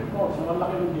 7.4. So,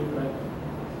 malaki yung difference.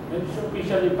 And it's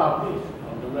officially published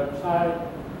on the website,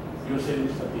 using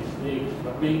statistics,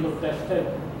 but being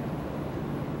contested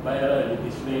by a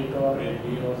legislator and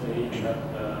NGO saying that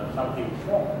something is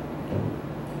wrong.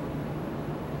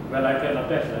 Well, I can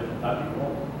attest that it's nothing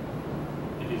wrong.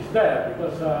 It is there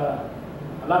because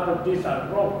a lot of these are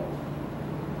wrong.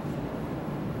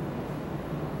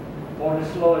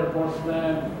 Forest law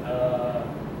enforcement,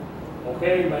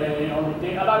 okay, my only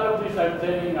thing, a lot of these I'm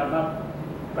saying are not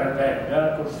perfect. There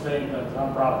are constraints and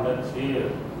some problems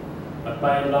here. But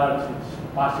by and large, it's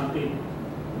positive.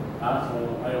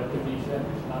 So my optimism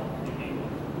is not negative.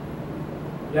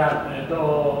 Yeah, and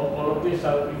all of these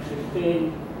are existing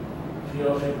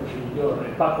COC procedure.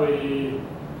 In fact, we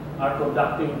are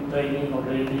conducting training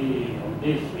already on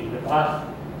this in the past.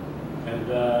 And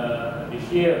this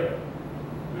year,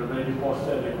 we already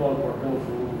posted a call for those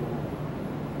who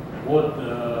would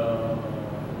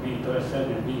be interested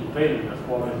in being trained as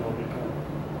forest auditors.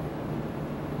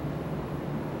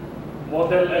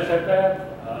 Model SFM,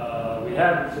 we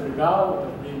have in Ricardo,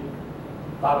 it has been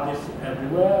published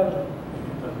everywhere,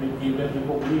 it has been given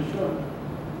recognition,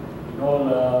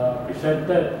 all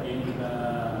presented in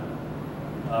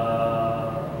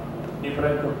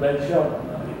different conventions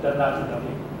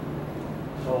internationally.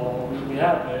 So we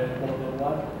have a model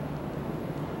one.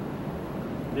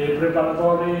 The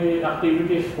preparatory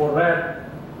activities for RED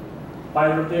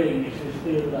piloting is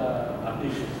still at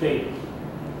this stage.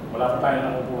 Wala pa tayo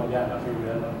nakukuha dyan kasi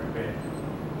we are not prepared.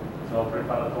 So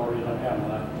preparatory lang yan,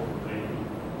 wala po training.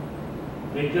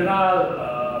 Regional,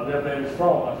 we are very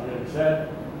strong, as we have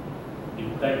said.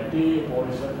 Integrity,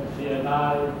 Horizon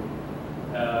CNI,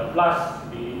 plus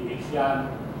the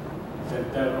Asian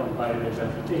Center on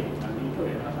Biodiversity. Nandito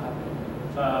yun, nasabi.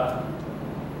 Sa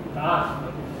taas,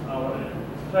 that is our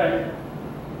strength,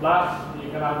 plus the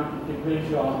economic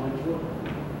integration, which would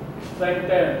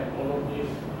strengthen all of these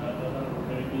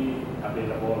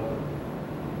available.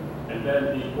 And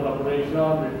then the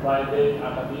collaboration with private,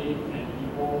 academic,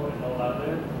 NGO, and all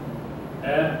others,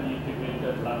 and the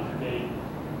integrated landscape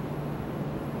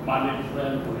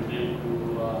management to relate to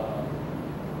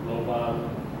global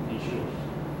issues.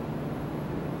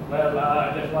 Well,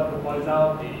 I just want to point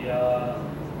out the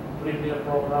premier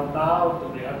program now to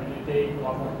rehabilitate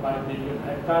 1.5 million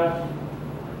hectares.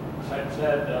 As I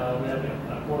said, we are in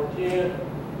the fourth year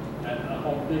and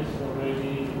accomplished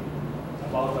already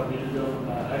about 1 million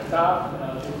hectares.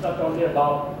 It's not only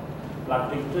about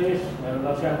planting trees, meron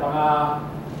na siyang mga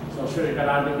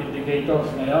socio-economic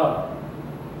indicators ngayon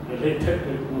related to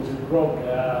inclusive growth.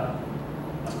 Kaya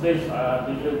at least 1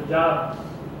 million jobs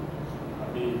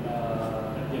have been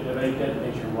generated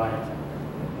nationwide.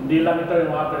 Hindi lang ito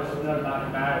yung mga personal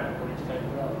na hinahin, for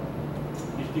example,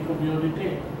 it's the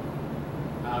community.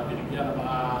 Binigyan ng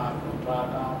mga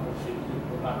kontrata for city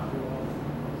production,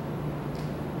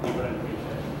 different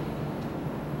cases.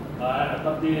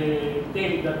 But the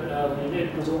thing that we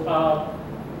need to look out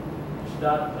is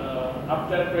that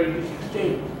after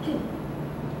 2016,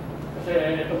 kasi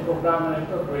itong programa na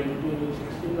ito,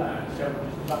 2016 na,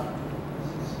 self-destruct.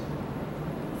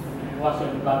 It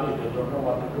wasn't valid, they don't know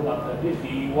what to do after this.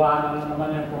 Iiwanan na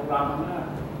naman yung programa na.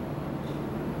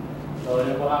 So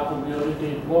yung mga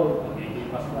community involved,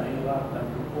 mas mahirap than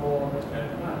before, etc.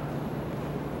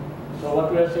 So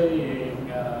what we are saying,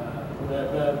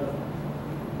 whoever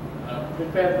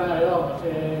prepare na kayo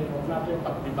kasi huwag natin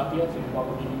pag-debatiyan sa iba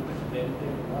ko din yung presidente.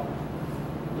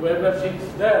 Whoever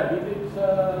sits there, it is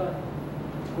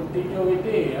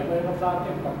continuity. Mayroon sa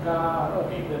atin pagka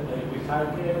either they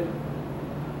recycle,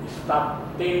 stop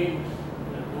things,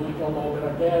 do it all over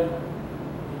again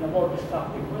in a more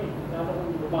destructive way. Lalo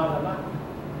kung lumalala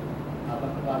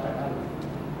habang tumatagal.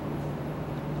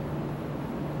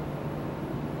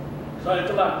 So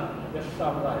ito lang, just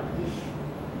summarize this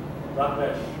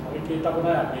progress. Makikita ko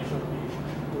na yan based on this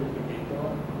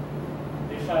indicator.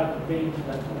 These are the things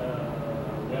that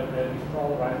we are very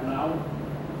strong right now.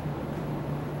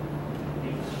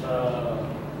 It's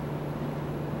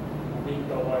moving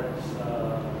towards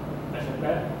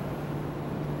SFM.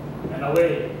 In a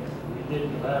way, we need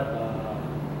to have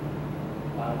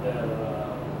other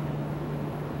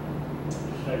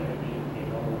strengthening,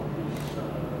 these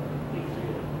things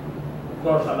here. Of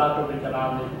course, a lot of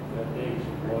economic things,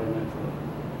 employment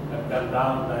have gone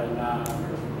down dahil na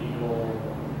Castillo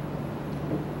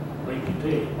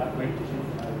 23, not 26,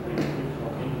 26,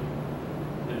 okay.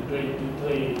 Then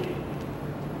 23,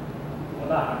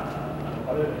 wala, ano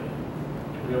pa rin eh.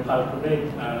 If you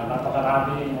calculate na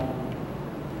napakarami yung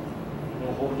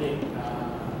inuhuli na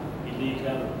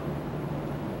illegal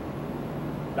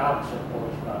dogs at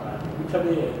forest products. Ibig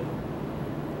sabihin,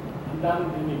 ang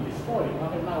dami din i-destroy,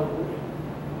 bakit nahuhuli?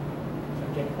 Sa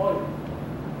checkpoint.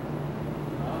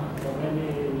 So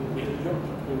many millions.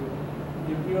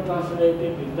 If you translate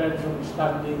it in terms of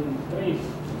standing trees,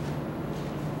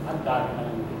 ang dami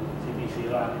ng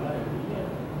sinisira nila every year.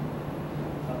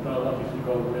 After what is the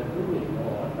government doing?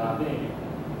 Ang dami.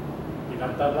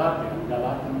 Pinagtad natin, ang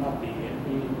galat ng mga PNP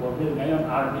involved. Ngayon,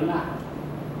 army na.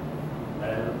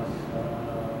 Dahil mas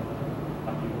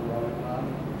pakibura ng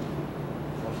army.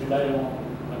 So sila yung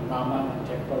nagmama ng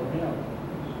checkpoint niya.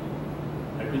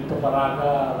 Nagpinto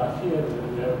Paraga last year,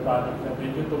 project na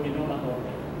medyo tumino ng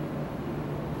order.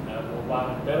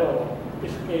 Pero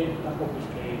Piscate,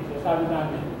 Piscate. So sabi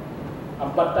namin,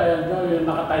 ang bantayan nyo yung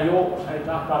nakatayo sa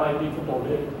ita para hindi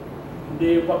putulin.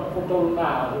 Hindi pagputol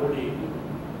na huli.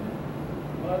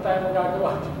 Wala tayong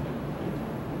magagawa.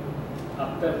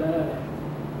 After na yan eh.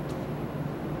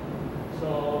 So,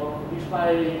 this is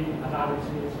my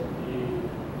analysis of the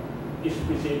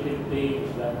specific things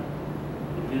that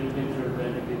the Philippines will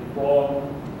benefit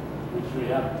from, which we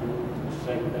have to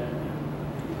strengthen.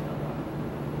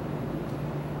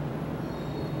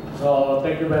 So,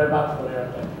 thank you very much for your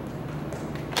attention.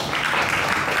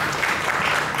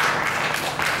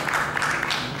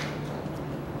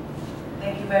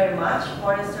 Thank you very much,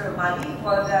 Forester Umali,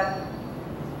 for that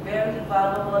very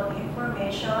valuable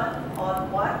information on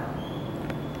what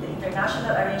the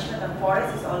international arrangement on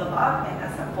forests is all about. And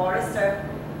as a forester,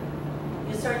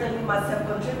 you certainly must have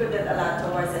contributed a lot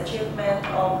towards achievement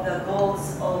of the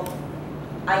goals of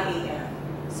IAF.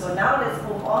 So now let's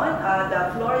move on.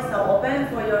 The floor is now open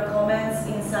for your comments,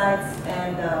 insights,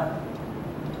 and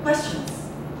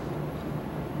questions.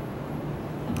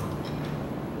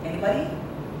 Anybody?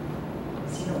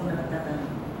 Sino una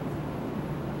nagtatanong?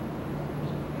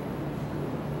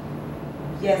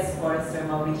 Yes, Forester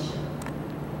Mauricio.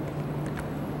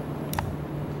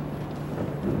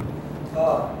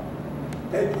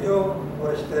 Thank you,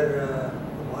 Forester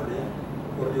Umali,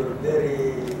 for your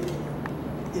very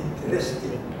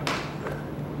interesting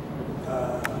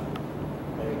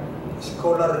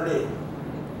scholarly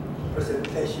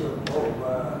presentation of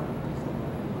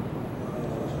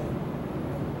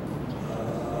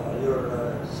your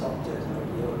subject,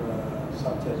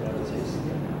 which is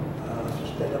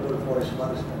sustainable forest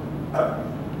management.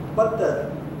 But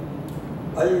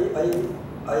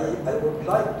I would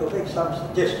like to make some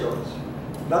suggestions,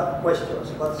 not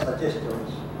questions, but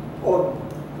suggestions on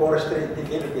forestry in the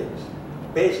Philippines,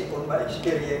 based on my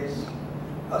experience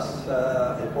as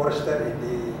a forester in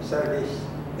the service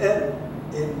and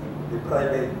in the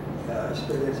private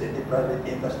experience in the private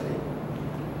industry.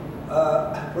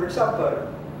 For example,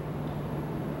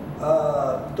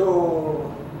 to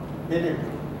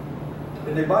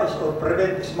minimize or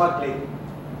prevent smuggling,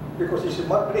 because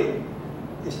smuggling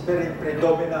is very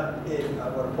predominant in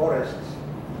our forests.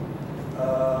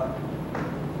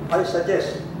 I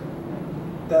suggest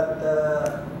that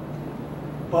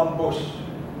bamboos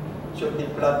should be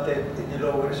planted in the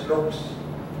lower slopes,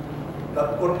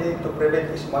 not only to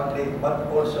prevent smuggling, but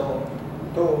also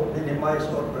to minimize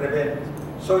or prevent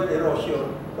soil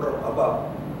erosion from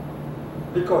above.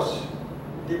 Because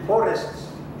the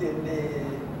forests in the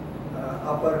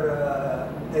upper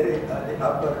area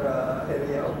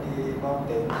of the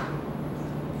mountains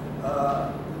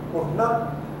could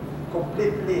not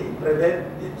completely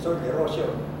prevent the soil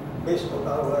erosion based on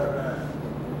our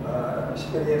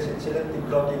experience in selective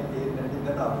logging in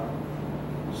Mindanao.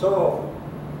 So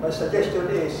my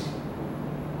suggestion is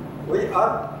we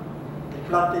add the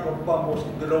planting of bamboos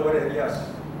in the lower areas,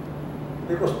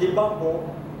 because the bamboo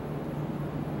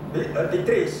the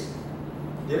trees,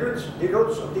 the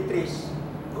roots of the trees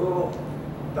go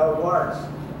downwards,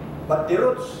 but the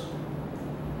roots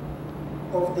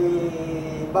of the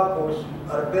bamboos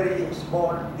are very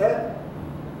small and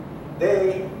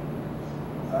they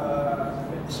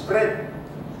spread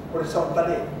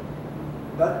horizontally.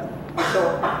 So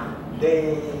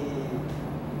they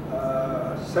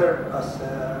serve as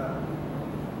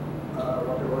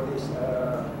what do you call this?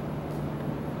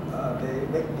 They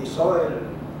make the soil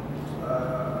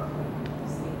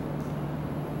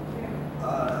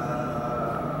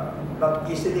not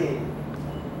easily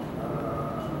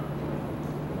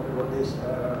what do you call this?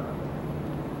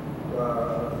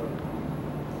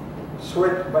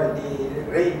 Swept by the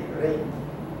rain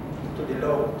to the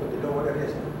lower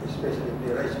areas, especially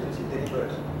the rice fields in the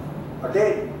rivers.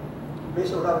 Again,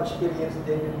 based on our experience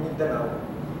in Mindanao,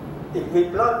 if we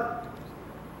plant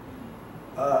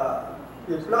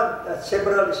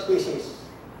several species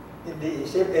in the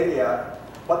same area,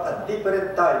 but at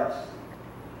different times,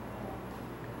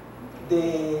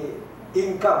 the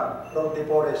income from the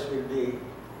forest will be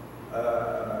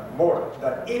more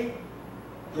than if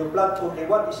you plant only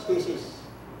one species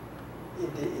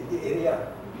in the area.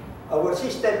 Our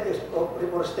system of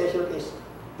reforestation is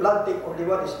planting only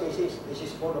one species. This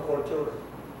is monoculture.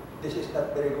 This is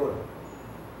not very good.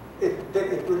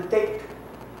 It will take,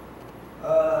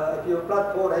 if you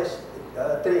plant forest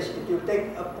trees, it will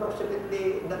take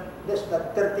approximately not less than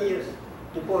 30 years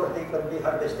before they can be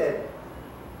harvested.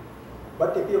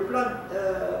 But if you plant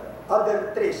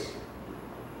other trees,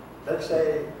 let's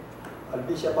say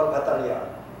Albizia palmataria,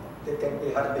 they can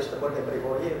be harvestable every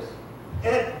 4 years.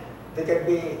 And they can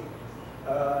be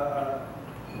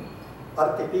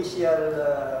artificial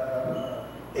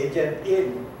agent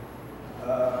in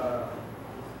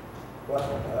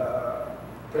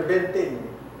preventing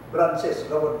branches,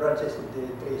 lower branches in the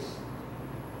trees.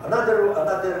 Another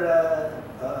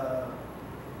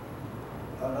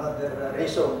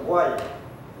reason why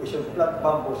we should plant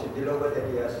bamboos in the lower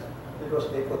areas, because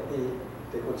they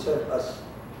could serve as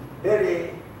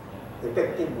very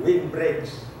effective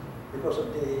windbreaks because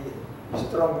of the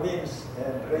strong winds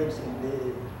and rains in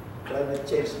the climate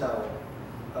change now.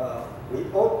 We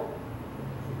ought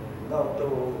now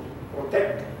to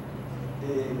protect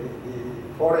the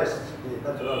forest,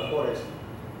 the natural forest,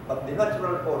 but the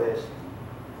natural forest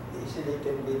easily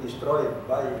can be destroyed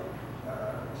by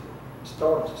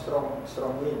storms,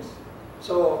 strong winds.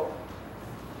 So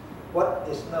what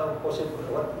is now possible,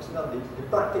 what is now the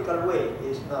practical way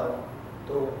is now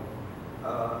to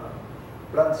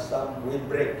plant some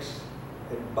windbreaks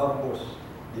and bamboos.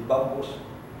 The bamboos,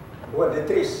 well, the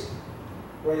trees,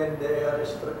 when they are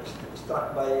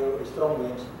struck by strong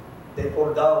winds, they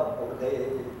fall down, or they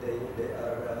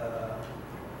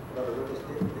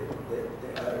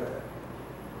are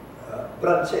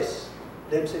branches,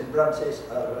 limbs and branches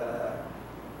are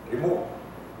removed,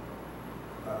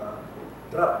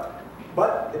 dropped.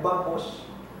 But the bamboos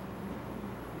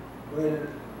will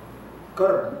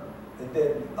curve, and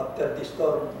then after the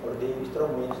storm or the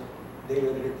strong winds, they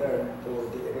will return to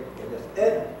the erect areas.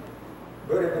 And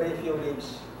very few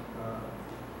limbs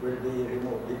will be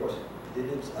removed because the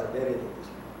limbs are very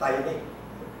tiny.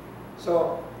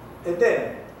 So, and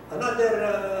then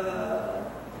another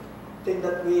thing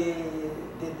that we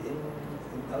did in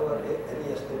our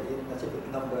areas, in Pacific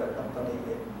Number Company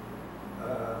in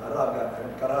Araga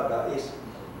and Caraga, is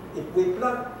if we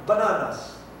plant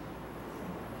bananas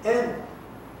and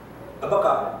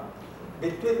abaca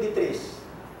between the trees,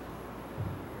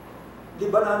 the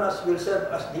bananas will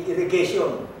serve as the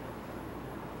irrigation.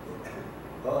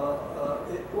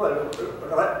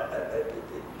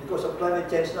 Because of climate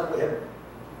change now, we have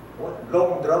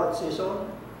long drought season,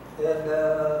 and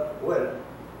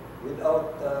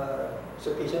without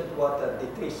sufficient water, the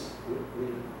trees will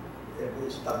be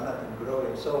stagnant and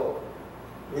growing. So,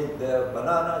 with the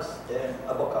bananas and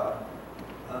abaca,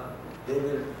 they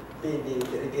will be the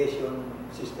irrigation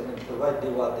system and provide the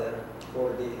water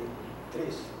for the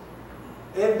trees.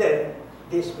 And then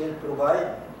this will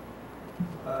provide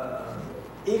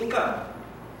income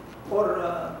for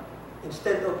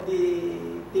instead of the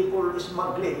people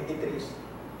smuggling the trees,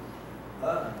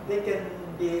 they can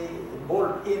be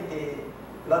involved in the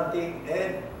planting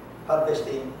and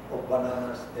harvesting of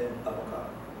bananas and avocado.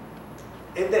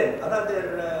 And then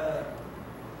another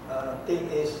thing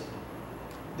is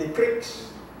the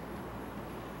creeks,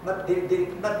 not the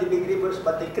big rivers,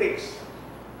 but the creeks.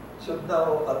 So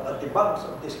now at the banks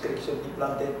of these creeks should be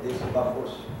planted these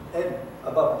bamboos, and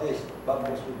above this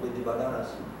bamboos will be the bananas,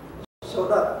 so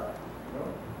that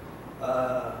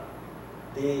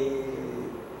the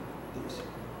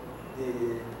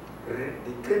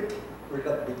creek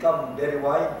very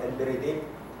wide and very deep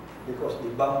because the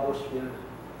bamboos will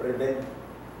prevent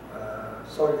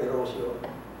soil erosion.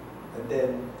 And then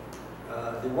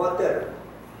the water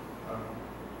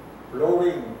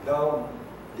flowing down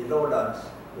the lowlands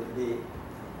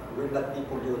will not be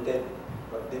polluted,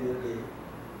 but they will be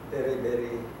very,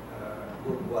 very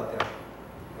good water.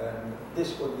 And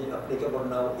this could be applicable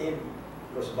now in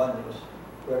Los Baños,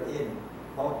 wherein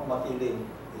Mount Makiling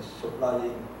is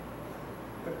supplying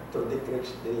to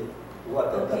decrease the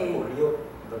water that pollute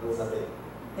Laguna Bay.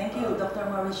 Thank you, Dr.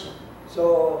 Mauricio.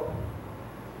 So,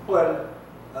 well,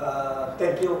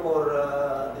 thank you for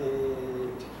the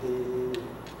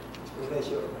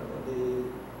explanation,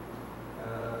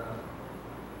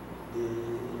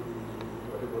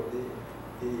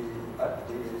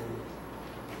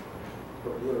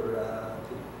 your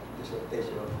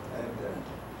dissertation, and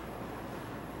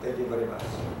thank you very much.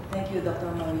 Thank you,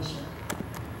 Dr. Mauricio.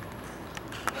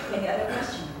 Any other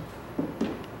question?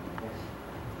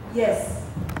 Yes,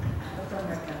 Dr.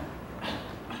 Merca.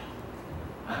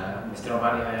 Mr.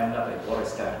 Umali, I am not a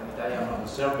forester, but I am an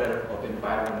observer of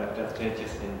environmental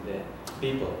changes in the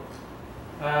people.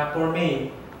 For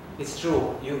me, it's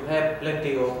true, you have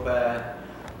plenty of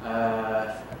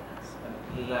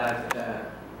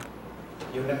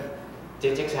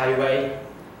highway,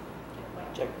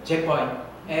 checkpoint,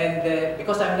 and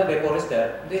because I'm not a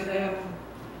forester, then I am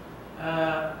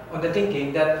on the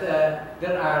thinking that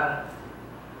there are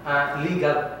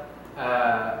legal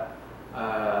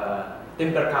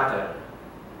timber cutter,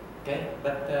 okay?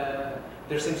 But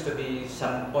there seems to be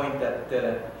some point that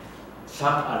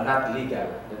some are not legal.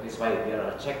 That is why there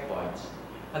are checkpoints.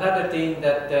 Another thing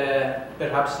that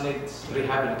perhaps needs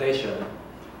rehabilitation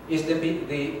is the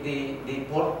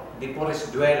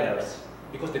forest dwellers,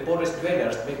 because the forest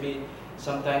dwellers maybe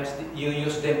sometimes you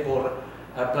use them for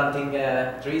planting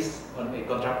trees on a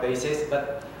contract basis,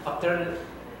 but after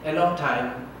a long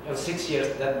time, 6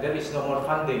 years, that there is no more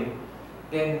funding,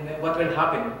 then what will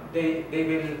happen? They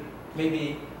will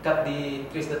maybe cut the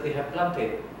trees that they have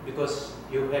planted because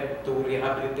you have to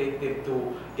rehabilitate them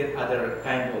to get other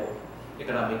kind of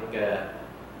economic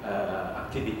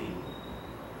activity.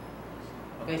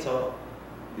 Okay, so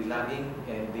the logging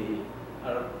and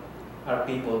are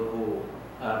people who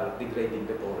are degrading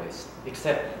the forest,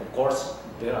 except of course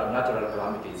there are natural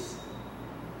calamities.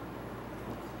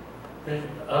 Okay,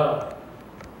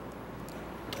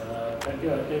 thank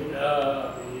you. I think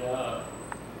the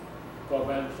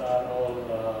comments are all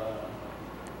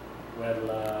well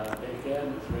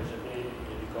taken, especially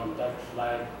in the context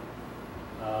like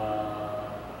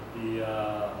the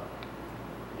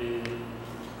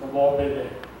comorbidity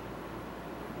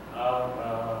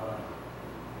are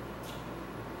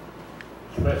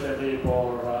especially for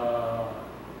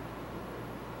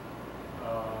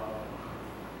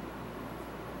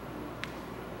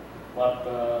what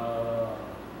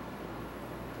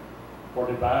for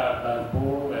the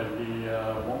bamboo and the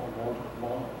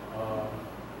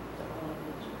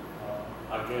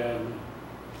again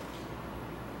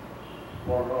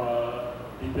for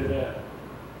dividend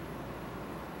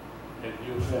it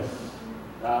uses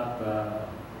that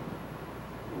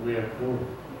we approve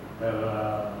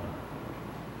that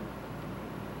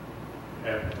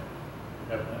if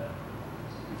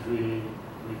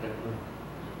we can do.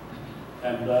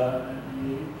 And the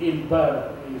INPA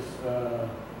is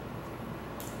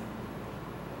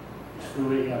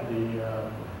doing at the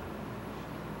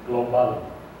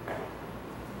global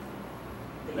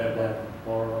level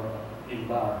for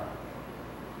INPA.